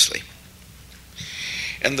seriously.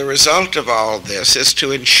 And the result of all this is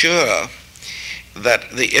to ensure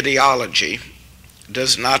that the ideology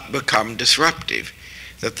does not become disruptive,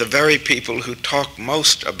 that the very people who talk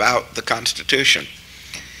most about the Constitution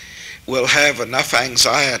will have enough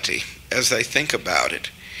anxiety as they think about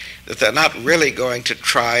it, that they're not really going to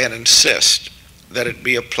try and insist that it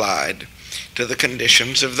be applied to the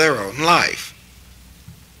conditions of their own life.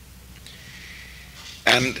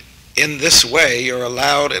 And in this way, you're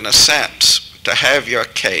allowed, in a sense, to have your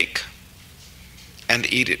cake and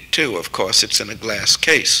eat it too. Of course, it's in a glass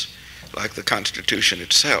case, like the Constitution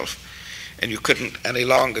itself, and you couldn't any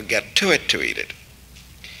longer get to it to eat it.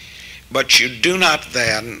 But you do not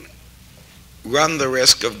then run the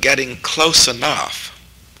risk of getting close enough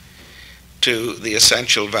to the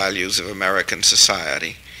essential values of American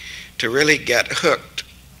society to really get hooked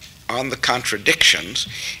on the contradictions,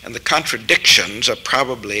 and the contradictions are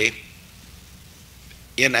probably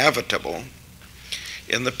inevitable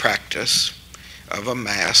in the practice of a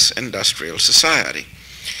mass industrial society.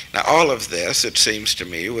 Now, all of this, it seems to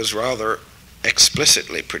me, was rather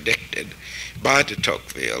explicitly predicted by de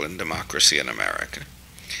Tocqueville in Democracy in America.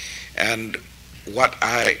 And what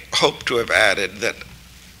I hope to have added that,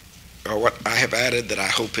 or what I have added that I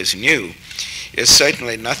hope is new, is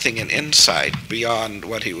certainly nothing in insight beyond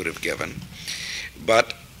what he would have given,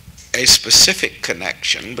 but a specific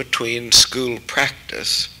connection between school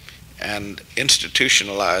practice and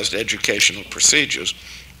institutionalized educational procedures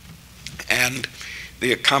and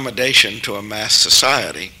the accommodation to a mass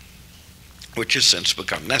society, which has since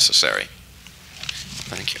become necessary.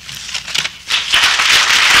 Thank you.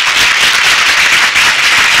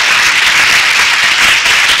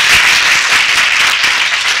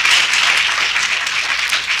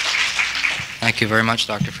 Thank you very much,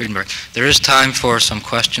 Dr. Frienenberg. There is time for some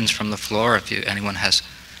questions from the floor if anyone has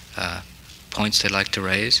points they'd like to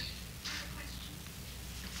raise.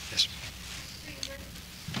 Yes.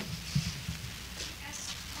 As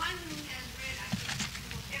one who has read, I think,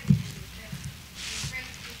 everything with great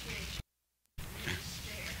appreciation is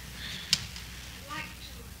there, I'd like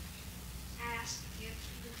to ask if you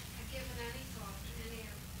have given any thought to any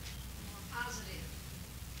of the more positive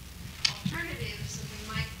alternatives that we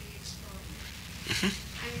might be exploring. I'm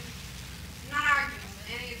not arguing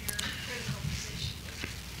with any of your critical positions.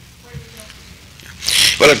 Where do we go from here?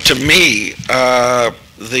 Well, to me,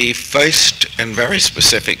 the first and very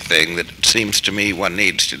specific thing that it seems to me one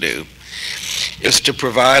needs to do is to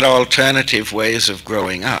provide alternative ways of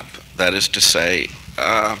growing up. That is to say,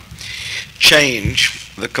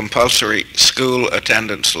 change the compulsory school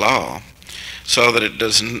attendance law so that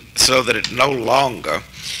it no longer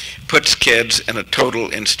puts kids in a total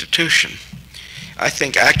institution. I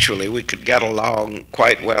think actually we could get along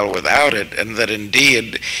quite well without it, and that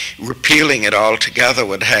indeed repealing it altogether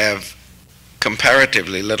would have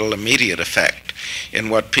comparatively little immediate effect in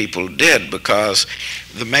what people did, because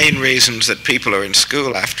the main reasons that people are in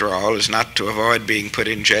school, after all, is not to avoid being put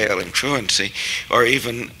in jail in truancy or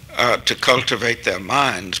even to cultivate their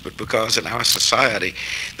minds, but because in our society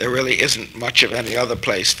there really isn't much of any other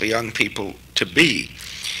place for young people to be.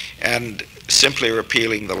 And simply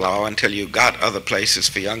repealing the law until you got other places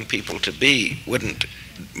for young people to be wouldn't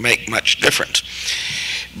make much difference.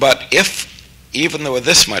 But if, even though with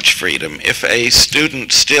this much freedom, if a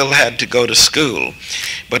student still had to go to school,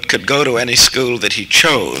 but could go to any school that he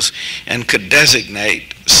chose and could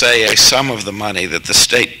designate, say, a sum of the money that the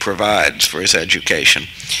state provides for his education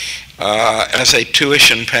as a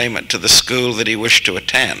tuition payment to the school that he wished to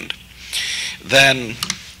attend, then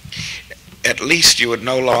at least you would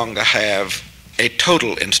no longer have a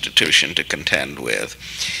total institution to contend with.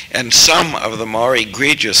 And some of the more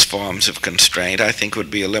egregious forms of constraint, I think, would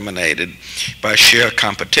be eliminated by sheer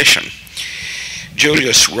competition.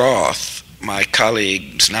 Julius Roth, my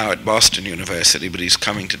colleague, is now at Boston University, but he's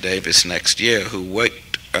coming to Davis next year, who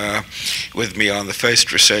worked with me on the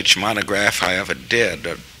first research monograph I ever did,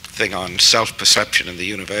 a thing on self-perception in the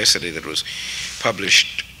university that was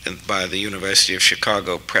published by the University of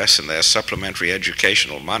Chicago Press in their supplementary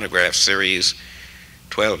educational monograph series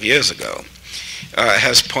 12 years ago,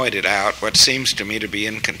 has pointed out what seems to me to be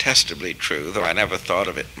incontestably true, though I never thought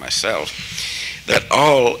of it myself, that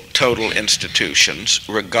all total institutions,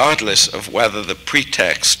 regardless of whether the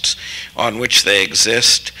pretexts on which they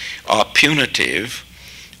exist are punitive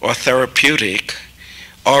or therapeutic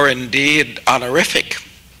or indeed honorific,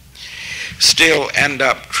 still end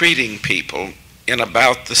up treating people in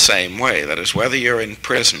about the same way. That is, whether you're in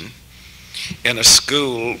prison, in a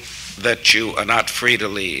school that you are not free to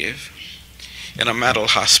leave, in a mental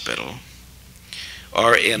hospital,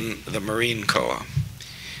 or in the Marine Corps,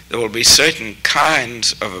 there will be certain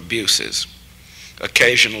kinds of abuses.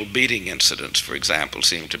 Occasional beating incidents, for example,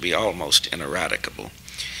 seem to be almost ineradicable.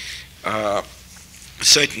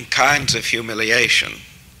 Certain kinds of humiliation.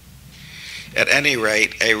 At any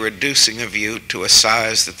rate, a reducing of you to a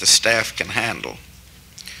size that the staff can handle,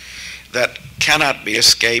 that cannot be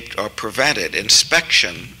escaped or prevented.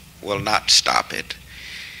 Inspection will not stop it.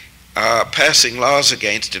 Passing laws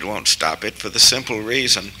against it won't stop it, for the simple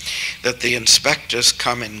reason that the inspectors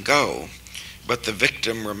come and go, but the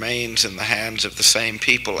victim remains in the hands of the same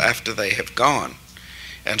people after they have gone,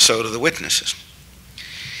 and so do the witnesses.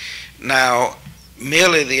 Now,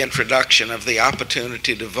 merely the introduction of the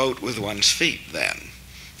opportunity to vote with one's feet, then,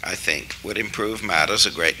 I think, would improve matters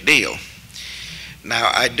a great deal.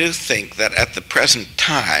 Now, I do think that at the present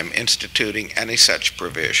time, instituting any such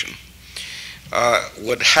provision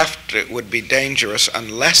would be dangerous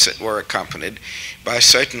unless it were accompanied by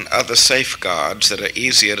certain other safeguards that are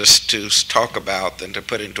easier to talk about than to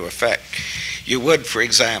put into effect. You would, for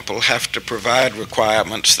example, have to provide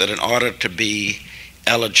requirements that in order to be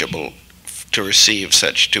eligible to receive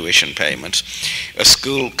such tuition payments, a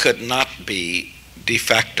school could not be de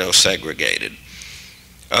facto segregated.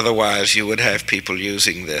 Otherwise, you would have people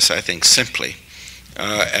using this, I think, simply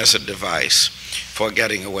as a device for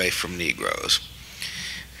getting away from Negroes.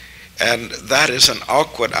 And that is an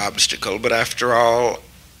awkward obstacle, but after all,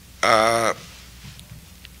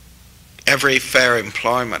 every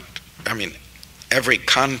every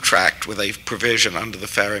contract with a provision under the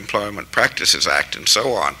Fair Employment Practices Act and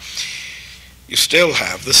so on, you still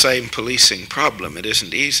have the same policing problem. It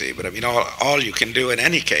isn't easy, but all you can do in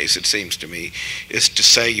any case, it seems to me, is to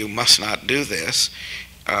say you must not do this,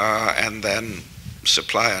 and then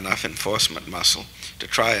supply enough enforcement muscle to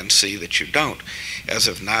try and see that you don't. As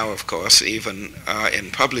of now, of course, even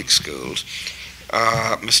in public schools,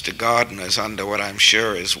 Mr. Gardner is under what I'm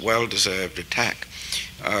sure is well-deserved attack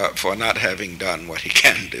for not having done what he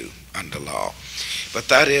can do under law. But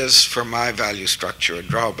that is, for my value structure, a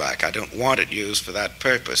drawback. I don't want it used for that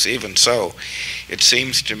purpose. Even so, it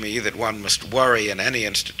seems to me that one must worry in any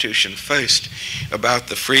institution first about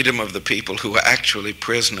the freedom of the people who are actually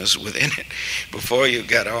prisoners within it before you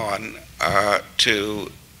get on to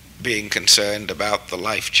being concerned about the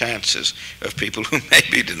life chances of people who may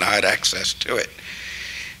be denied access to it.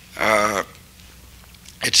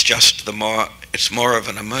 It's more of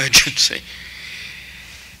an emergency.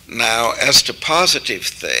 Now, as to positive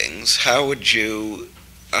things, how would you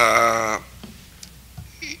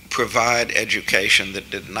provide education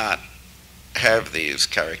that did not have these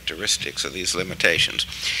characteristics or these limitations.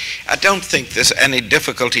 I don't think there's any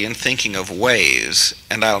difficulty in thinking of ways,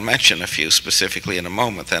 and I'll mention a few specifically in a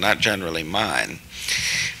moment. They're not generally mine.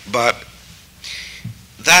 But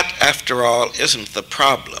that, after all, isn't the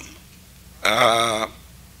problem.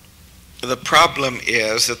 The problem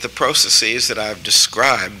is that the processes that I've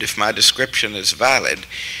described, if my description is valid,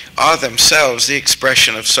 are themselves the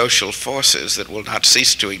expression of social forces that will not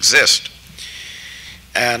cease to exist.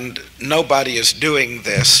 And nobody is doing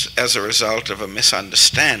this as a result of a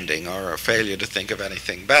misunderstanding or a failure to think of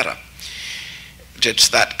anything better. It's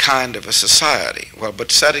that kind of a society. Well,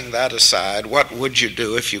 but setting that aside, what would you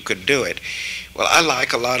do if you could do it? Well, I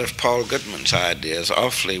like a lot of Paul Goodman's ideas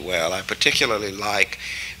awfully well. I particularly like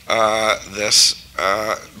this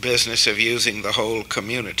business of using the whole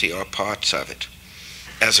community or parts of it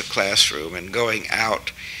as a classroom and going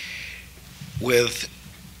out with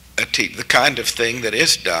the kind of thing that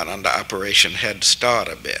is done under Operation Head Start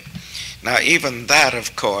a bit. Now, even that,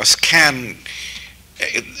 of course,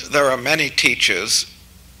 there are many teachers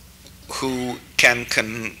who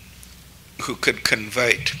could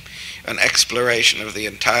convert an exploration of the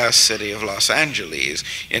entire city of Los Angeles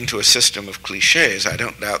into a system of cliches. I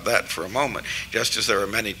don't doubt that for a moment, just as there are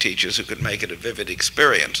many teachers who could make it a vivid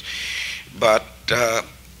experience. But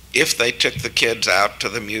if they took the kids out to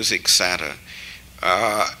the music center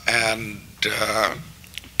and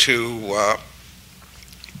to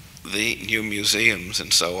the new museums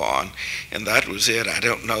and so on, and that was it, I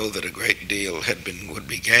don't know that a great deal would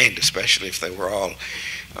be gained, especially if they were all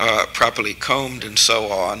properly combed and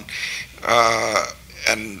so on.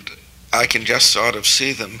 And I can just sort of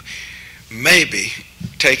see them maybe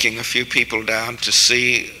taking a few people down to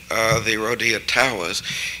see the Rodeo Towers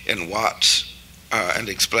in Watts, and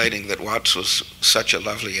explaining that Watts was such a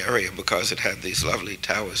lovely area because it had these lovely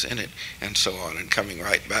towers in it and so on, and coming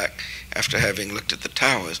right back after having looked at the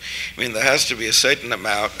towers. I mean, there has to be a certain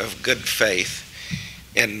amount of good faith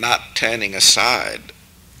in not turning aside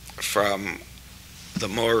from the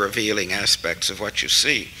more revealing aspects of what you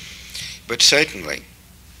see. But certainly,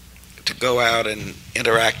 to go out and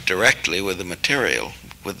interact directly with the material,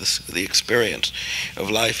 with the experience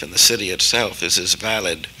of life in the city itself, is as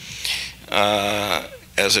valid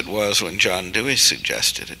as it was when John Dewey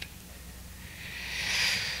suggested it.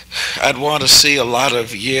 I'd want to see a lot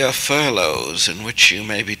of year furloughs in which you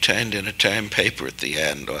maybe turned in a term paper at the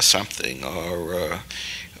end or something, or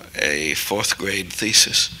a fourth grade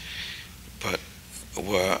thesis, but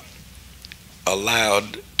were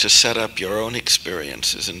allowed to set up your own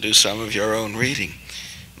experiences and do some of your own reading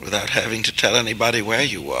without having to tell anybody where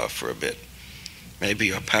you were for a bit. Maybe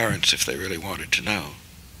your parents, if they really wanted to know.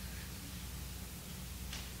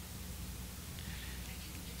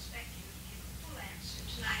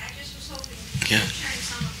 Yeah. Turn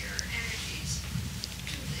some of your energies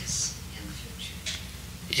to this in the future.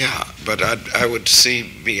 Yeah, but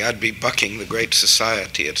I'd be bucking the great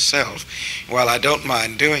society itself. While I don't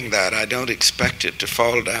mind doing that, I don't expect it to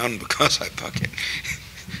fall down because I buck it.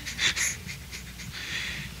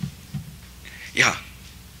 Yeah.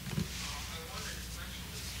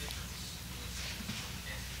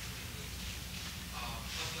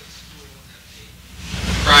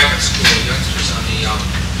 Private school youngsters on the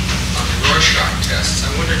Rorschach tests. I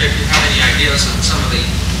wondered if you have any ideas on some of the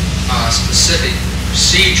specific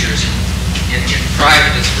procedures in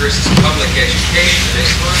private versus public education that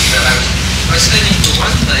influence that. I was thinking, for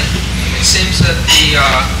one thing, it seems that the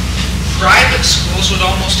private schools would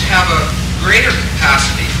almost have a greater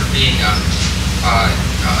capacity for being a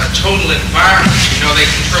total environment. You know, they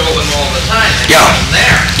control them all the time. They have them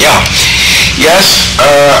there. Yeah. Yes,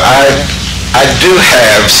 I do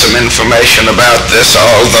have some information about this,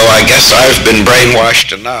 although I guess I've been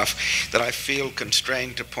brainwashed enough that I feel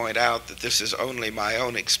constrained to point out that this is only my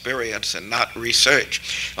own experience and not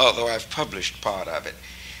research, although I've published part of it.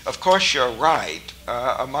 Of course, you're right.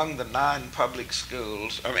 Among the 9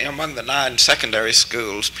 among the 9 secondary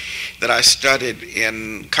schools that I studied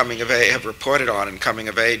in coming of age, have reported on in coming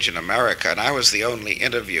of age in America, and I was the only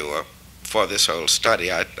interviewer for this whole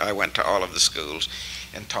study. I went to all of the schools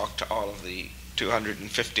and talked to all of the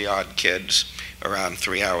 250-odd kids, around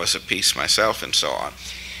 3 hours apiece myself and so on.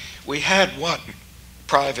 We had one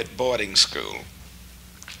private boarding school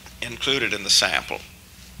included in the sample.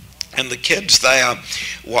 And the kids there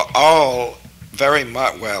were all very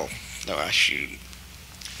much, well,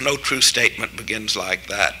 no true statement begins like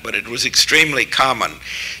that, but it was extremely common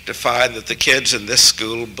to find that the kids in this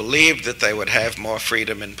school believed that they would have more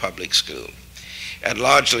freedom in public school. And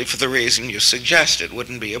largely for the reason you suggest, it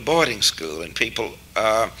wouldn't be a boarding school, and people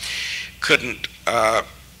couldn't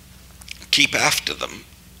keep after them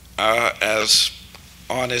as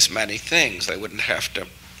on as many things. They wouldn't have to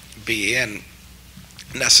be in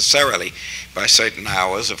necessarily by certain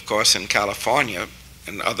hours. Of course, in California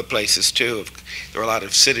and other places too, there are a lot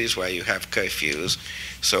of cities where you have curfews,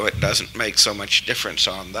 so it doesn't make so much difference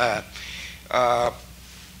on that.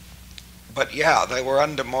 But yeah, they were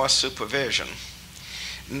under more supervision.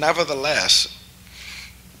 Nevertheless,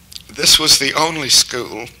 this was the only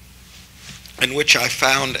school in which I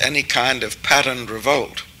found any kind of patterned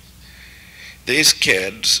revolt. These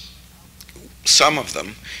kids, some of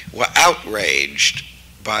them, were outraged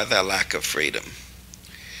by their lack of freedom.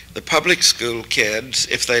 The public school kids,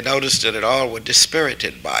 if they noticed it at all, were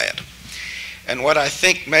dispirited by it. And what I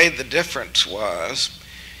think made the difference was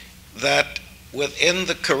that within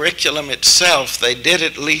the curriculum itself, they did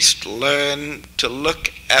at least learn to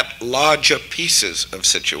look at larger pieces of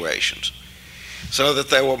situations so that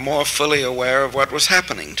they were more fully aware of what was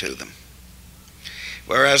happening to them.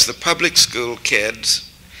 Whereas the public school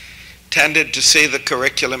kids tended to see the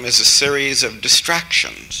curriculum as a series of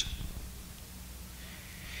distractions.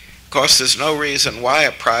 Of course, there's no reason why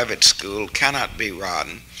a private school cannot be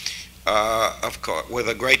run, of course, with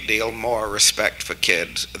a great deal more respect for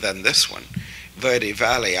kids than this one. Verde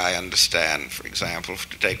Valley, I understand, for example,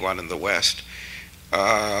 to take one in the West,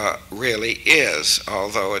 really is,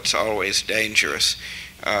 although it's always dangerous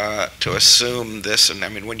to assume this. And I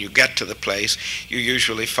mean, when you get to the place, you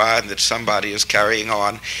usually find that somebody is carrying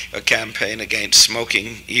on a campaign against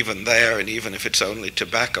smoking, even there, and even if it's only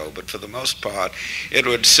tobacco. But for the most part, it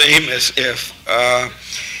would seem as if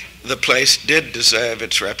the place did deserve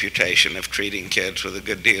its reputation of treating kids with a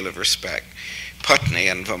good deal of respect. Putney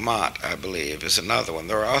in Vermont, I believe, is another one.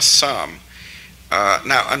 There are some.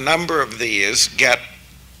 Now, a number of these get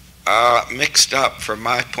mixed up, from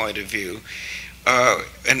my point of view,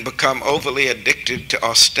 and become overly addicted to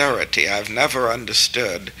austerity. I've never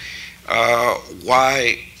understood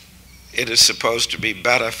why it is supposed to be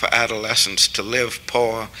better for adolescents to live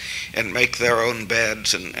poor and make their own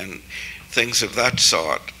beds and things of that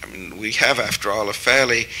sort. I mean, we have, after all, a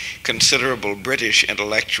fairly considerable British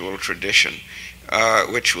intellectual tradition,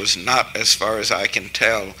 which was not, as far as I can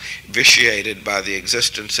tell, vitiated by the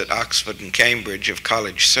existence at Oxford and Cambridge of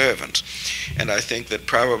college servants. And I think that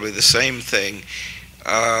probably the same thing,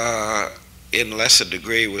 in lesser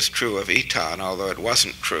degree, was true of Eton, although it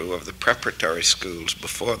wasn't true of the preparatory schools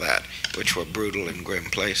before that, which were brutal and grim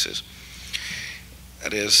places.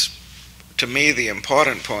 That is, to me, the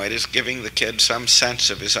important point is giving the kid some sense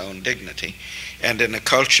of his own dignity. And in a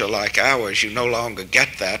culture like ours, you no longer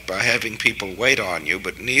get that by having people wait on you,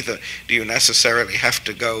 but neither do you necessarily have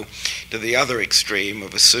to go to the other extreme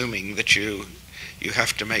of assuming that you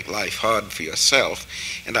have to make life hard for yourself.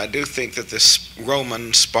 And I do think that this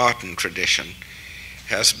Roman Spartan tradition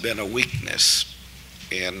has been a weakness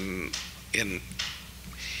in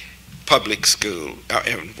public school,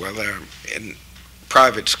 in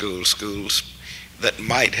private schools that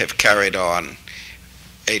might have carried on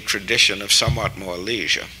a tradition of somewhat more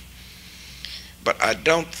leisure. But I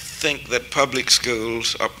don't think that public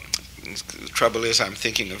schools, the trouble is I'm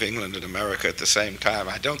thinking of England and America at the same time,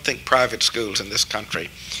 I don't think private schools in this country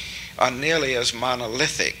are nearly as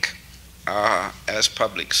monolithic as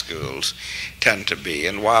public schools tend to be.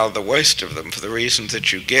 And while the worst of them, for the reasons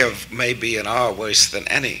that you give, may be and are worse than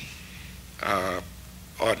any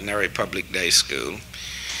ordinary public day school,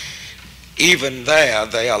 even there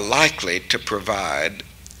they are likely to provide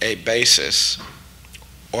a basis,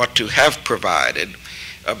 or to have provided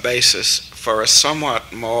a basis for a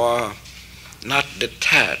somewhat more, not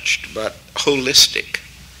detached, but holistic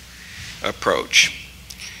approach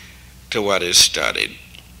to what is studied.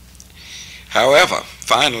 However,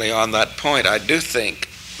 finally on that point, I do think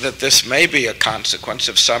that this may be a consequence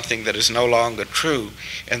of something that is no longer true,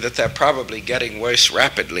 and that they're probably getting worse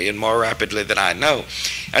rapidly, and more rapidly than I know.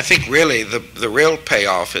 I think really the real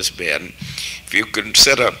payoff has been, if you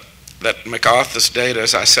consider that MacArthur's data,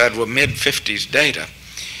 as I said, were mid-50s data.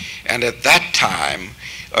 And at that time,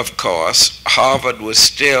 of course, Harvard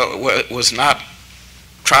was not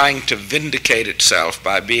trying to vindicate itself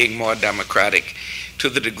by being more democratic to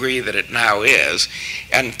the degree that it now is,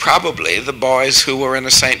 and probably the boys who were in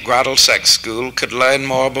a St. Grottlesex school could learn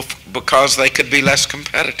more because they could be less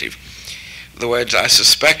competitive. In other words, I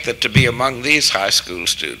suspect that to be among these high school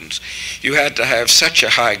students, you had to have such a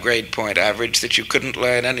high grade point average that you couldn't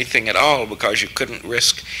learn anything at all because you couldn't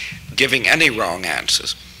risk giving any wrong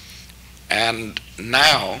answers. And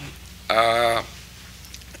now,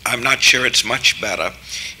 I'm not sure it's much better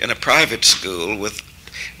in a private school with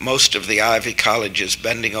most of the Ivy colleges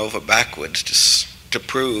bending over backwards to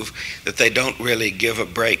prove that they don't really give a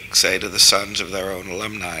break, say, to the sons of their own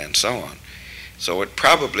alumni and so on. So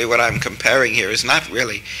what I'm comparing here is not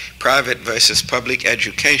really private versus public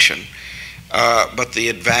education, but the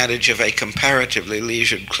advantage of a comparatively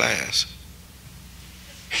leisured class.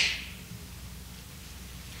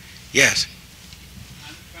 Yes?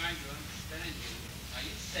 I'm trying to understand you. Are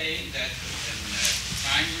you saying that in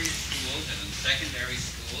primary schools and in secondary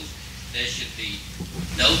schools there should be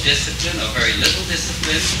no discipline or very little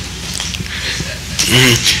discipline? Is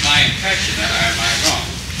my impression, or am I wrong?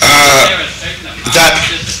 Is there a certain amount of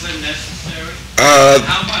discipline necessary?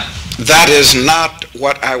 How much? That is not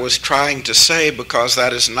what I was trying to say, because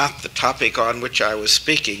that is not the topic on which I was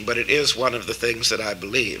speaking, but it is one of the things that I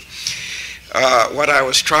believe. What I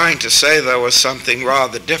was trying to say, though, was something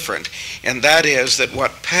rather different, and that is that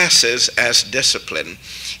what passes as discipline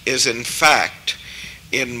is, in fact,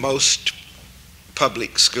 in most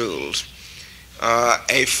public schools,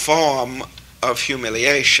 a form of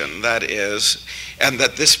humiliation, that is, and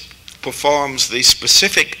that this performs the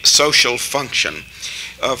specific social function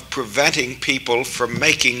of preventing people from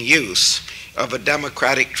making use of a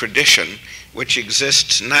democratic tradition which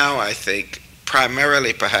exists now, I think,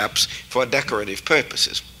 primarily perhaps for decorative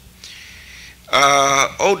purposes.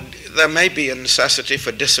 There may be a necessity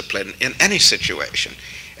for discipline in any situation,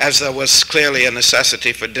 as there was clearly a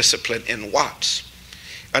necessity for discipline in Watts,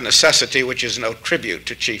 a necessity which is no tribute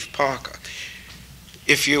to Chief Parker.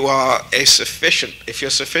 If you're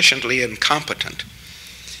sufficiently incompetent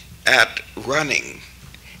at running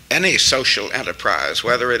any social enterprise,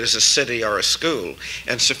 whether it is a city or a school,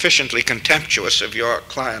 and sufficiently contemptuous of your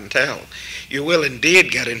clientele, you will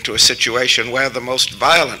indeed get into a situation where the most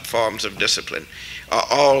violent forms of discipline are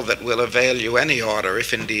all that will avail you any order,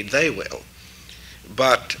 if indeed they will.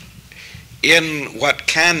 But in what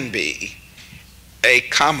can be a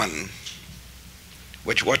common,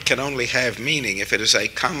 what can only have meaning if it is a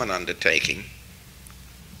common undertaking,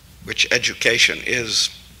 which education is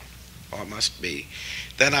or must be,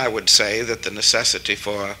 then I would say that the necessity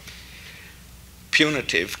for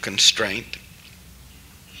punitive constraint,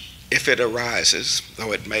 if it arises,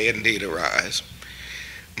 though it may indeed arise,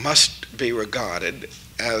 must be regarded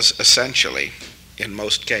as essentially, in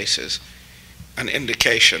most cases, an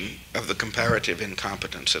indication of the comparative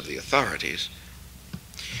incompetence of the authorities.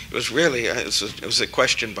 It was really, it was a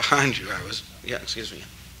question behind you. Excuse me.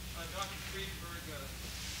 Dr. Frienenberg, the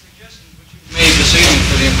suggestions which you made this evening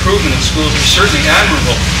for the improvement of schools are certainly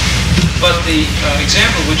admirable. But the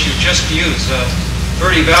example which you've just used,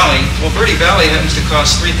 Verde Valley, well, Verde Valley happens to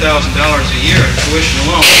cost $3,000 a year in tuition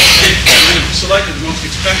alone. We've selected the most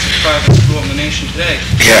expensive private school in the nation today.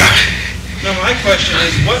 Yeah. Now, my question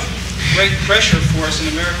is, what great pressure force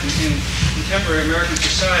in contemporary American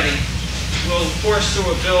society will force through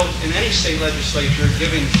a bill in any state legislature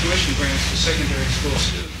giving tuition grants to secondary school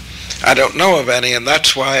students? I don't know of any, and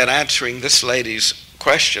that's why in answering this lady's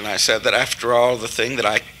question, I said that after all, the thing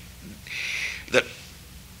that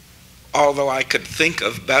although I could think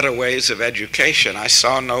of better ways of education, I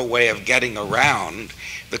saw no way of getting around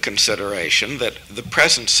the consideration that the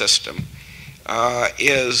present system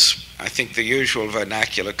is, I think the usual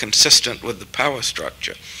vernacular, consistent with the power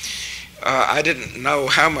structure. I didn't know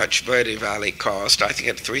how much Verde Valley cost. I think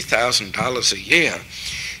at $3,000 a year.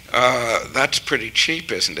 That's pretty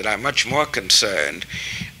cheap, isn't it? I'm much more concerned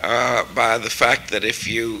by the fact that if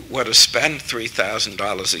you were to spend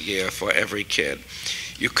 $3,000 a year for every kid,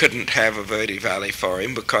 you couldn't have a Verde Valley for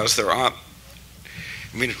him because there aren't,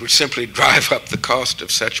 it would simply drive up the cost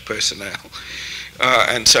of such personnel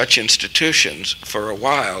and such institutions for a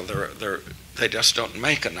while. They just don't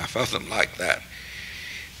make enough of them like that.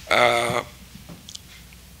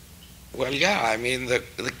 Well, yeah, the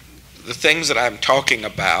things that I'm talking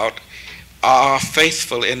about are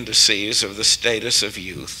faithful indices of the status of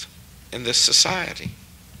youth in this society.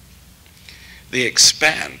 The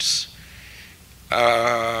expense,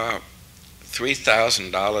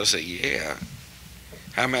 $3,000 a year.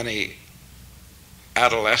 How many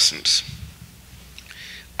adolescents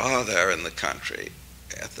are there in the country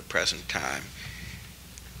at the present time?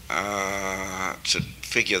 It's a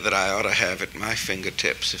figure that I ought to have at my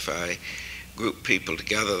fingertips if I group people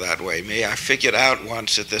together that way. I figured out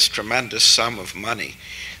once that this tremendous sum of money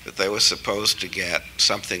that they were supposed to get,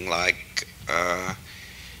 something like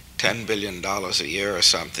 $10 billion a year or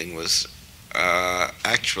something, was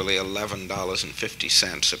actually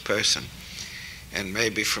 $11.50 a person. And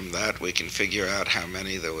maybe from that we can figure out how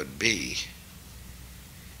many there would be.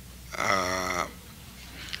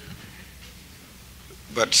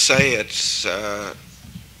 But say it's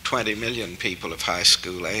 20 million people of high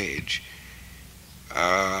school age.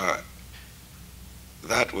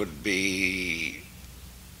 that would be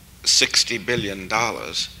 $60 billion,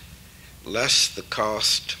 less the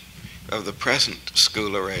cost of the present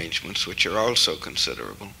school arrangements, which are also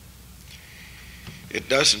considerable. It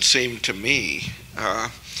doesn't seem to me, I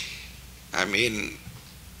mean,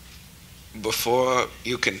 before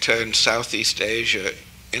you can turn Southeast Asia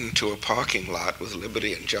into a parking lot with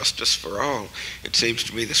liberty and justice for all, it seems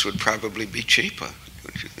to me this would probably be cheaper.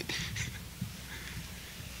 Don't you think?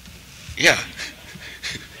 Yeah.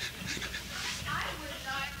 I would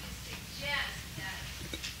like to suggest that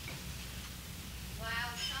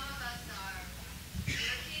while some of us are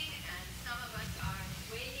working and some of us are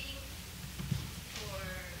waiting for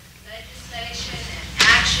legislation and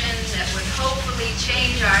action that would hopefully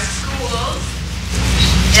change our schools,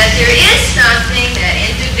 that there is something that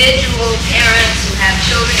individual parents who have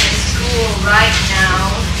children in school right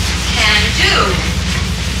now can do.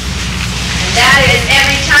 And that is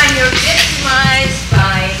every time you're victimized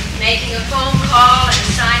by making a phone call and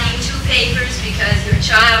signing 2 papers because your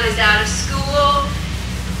child is out of school,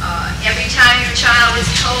 every time your child is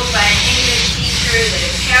told by an English teacher that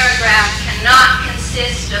a paragraph cannot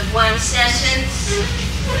consist of 1 sentence,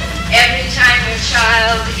 every time your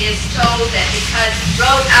child is told that because he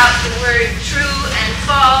wrote out the word true and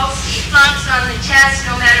false, he flunks on the test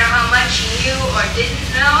no matter how much he knew or didn't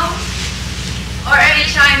know, or every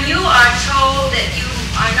time you are told that you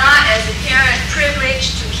are not, as a parent,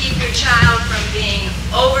 privileged to keep your child from being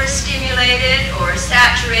overstimulated or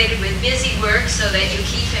saturated with busy work so that you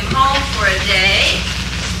keep him home for a day,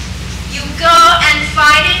 you go and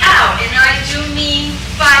fight it out, and I do mean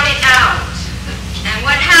fight it out. And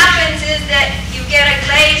what happens is that you get a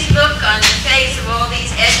glazed look on the face of all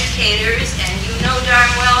these educators, and you know darn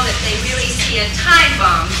well that they really see a time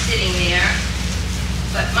bomb sitting there.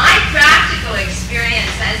 But my practical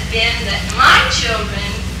experience has been that my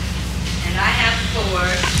children, and I have 4,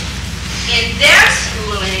 in their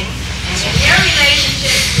schooling and in their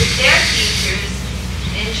relationships with their teachers,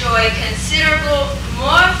 enjoy considerable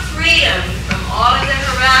more freedom from all of the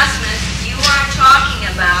harassment you are talking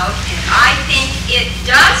about, and I think it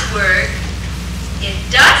does work. It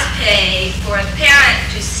does pay for a parent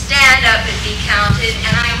to stand up and be counted,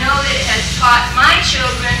 and I know that it has taught my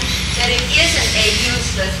children that it isn't a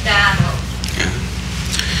useless battle.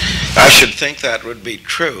 I should think that would be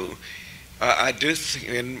true. I do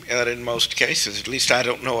think that in most cases, at least I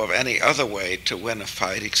don't know of any other way to win a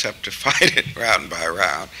fight except to fight it round by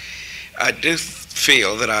round. I do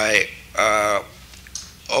feel that I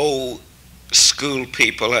owe school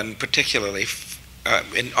people, and particularly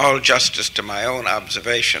in all justice to my own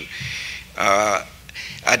observation,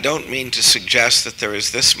 I don't mean to suggest that there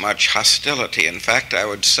is this much hostility. In fact, I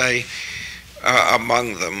would say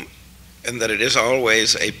among them, and that it is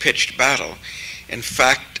always a pitched battle. In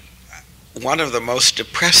fact, one of the most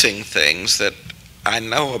depressing things that I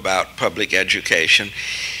know about public education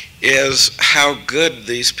is how good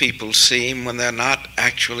these people seem when they're not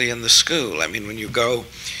actually in the school. I mean, when you go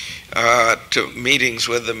to meetings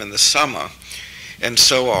with them in the summer and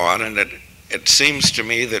so on, and it seems to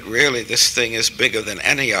me that really this thing is bigger than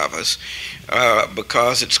any of us,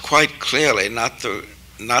 because it's quite clearly not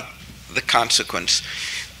the consequence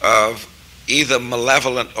of either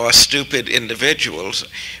malevolent or stupid individuals.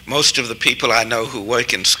 Most of the people I know who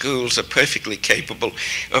work in schools are perfectly capable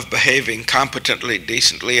of behaving competently,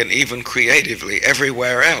 decently, and even creatively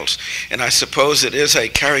everywhere else. And I suppose it is a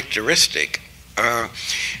characteristic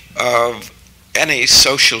of any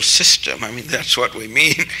social system. I mean, that's what we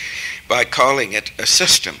mean by calling it a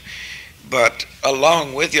system. But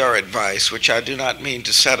along with your advice, which I do not mean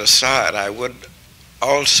to set aside, I would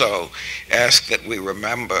also ask that we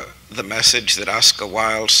remember the message that Oscar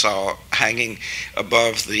Wilde saw hanging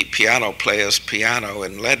above the piano player's piano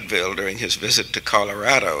in Leadville during his visit to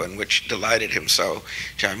Colorado, and which delighted him so,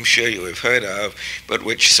 which I'm sure you have heard of, but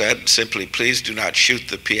which said simply, please do not shoot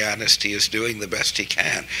the pianist, he is doing the best he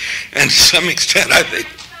can. And to some extent, I think...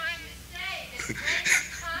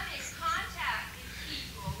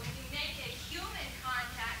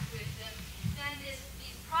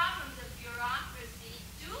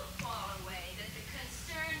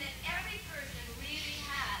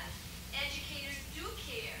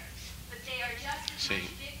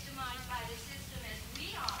 victimized by the system as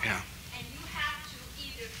we are. Yeah. And you have to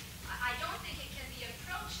either, I don't think it can be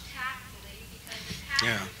approached tactfully, because the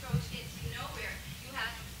passive approach gets you nowhere. You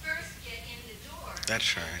have to first get in the door.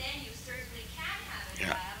 That's right. And then you certainly can have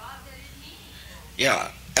a dialogue that is meaningful.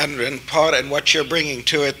 Yeah. And what you're bringing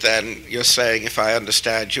to it then, you're saying, if I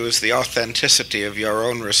understand you, is the authenticity of your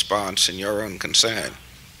own response and your own concern.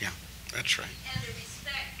 Yeah, that's right. And the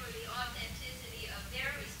respect for the authenticity of their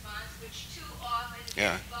response, which too often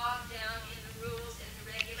Yeah. get bogged down in the rules and the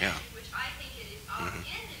regulations, Yeah. which I think it is our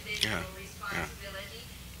individual responsibility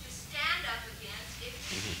to stand up against if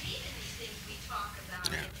we believe in these things we talk about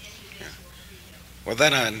Yeah. in individual freedom. Well,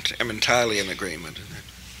 then I'm entirely in agreement.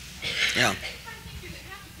 Yeah. I think you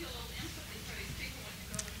have to feel a little empathy for these people when you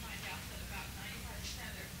go and find out that about 95%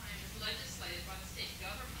 of their time is legislated by the state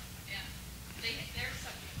government. And they're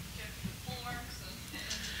subject to forms, and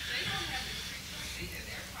they don't have the free choice either.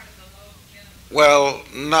 They're part of the low, Well,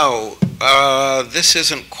 no, this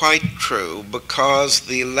isn't quite true because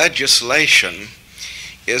the legislation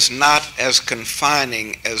is not as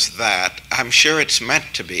confining as that. I'm sure it's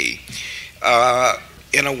meant to be.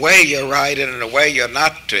 In a way, you're right, and in a way, you're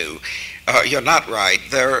not right.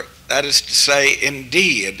 That is to say,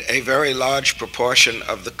 indeed, a very large proportion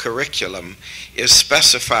of the curriculum is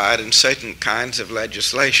specified in certain kinds of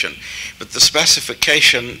legislation, but the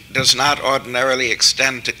specification does not ordinarily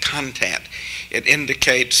extend to content. It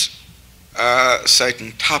indicates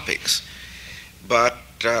certain topics, but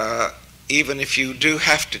even if you do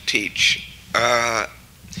have to teach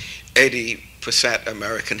 80%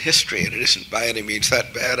 American history, and it isn't by any means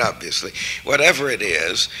that bad, obviously, whatever it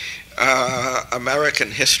is,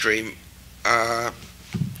 American history, well,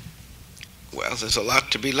 there's a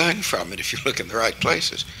lot to be learned from it if you look in the right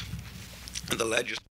places. And the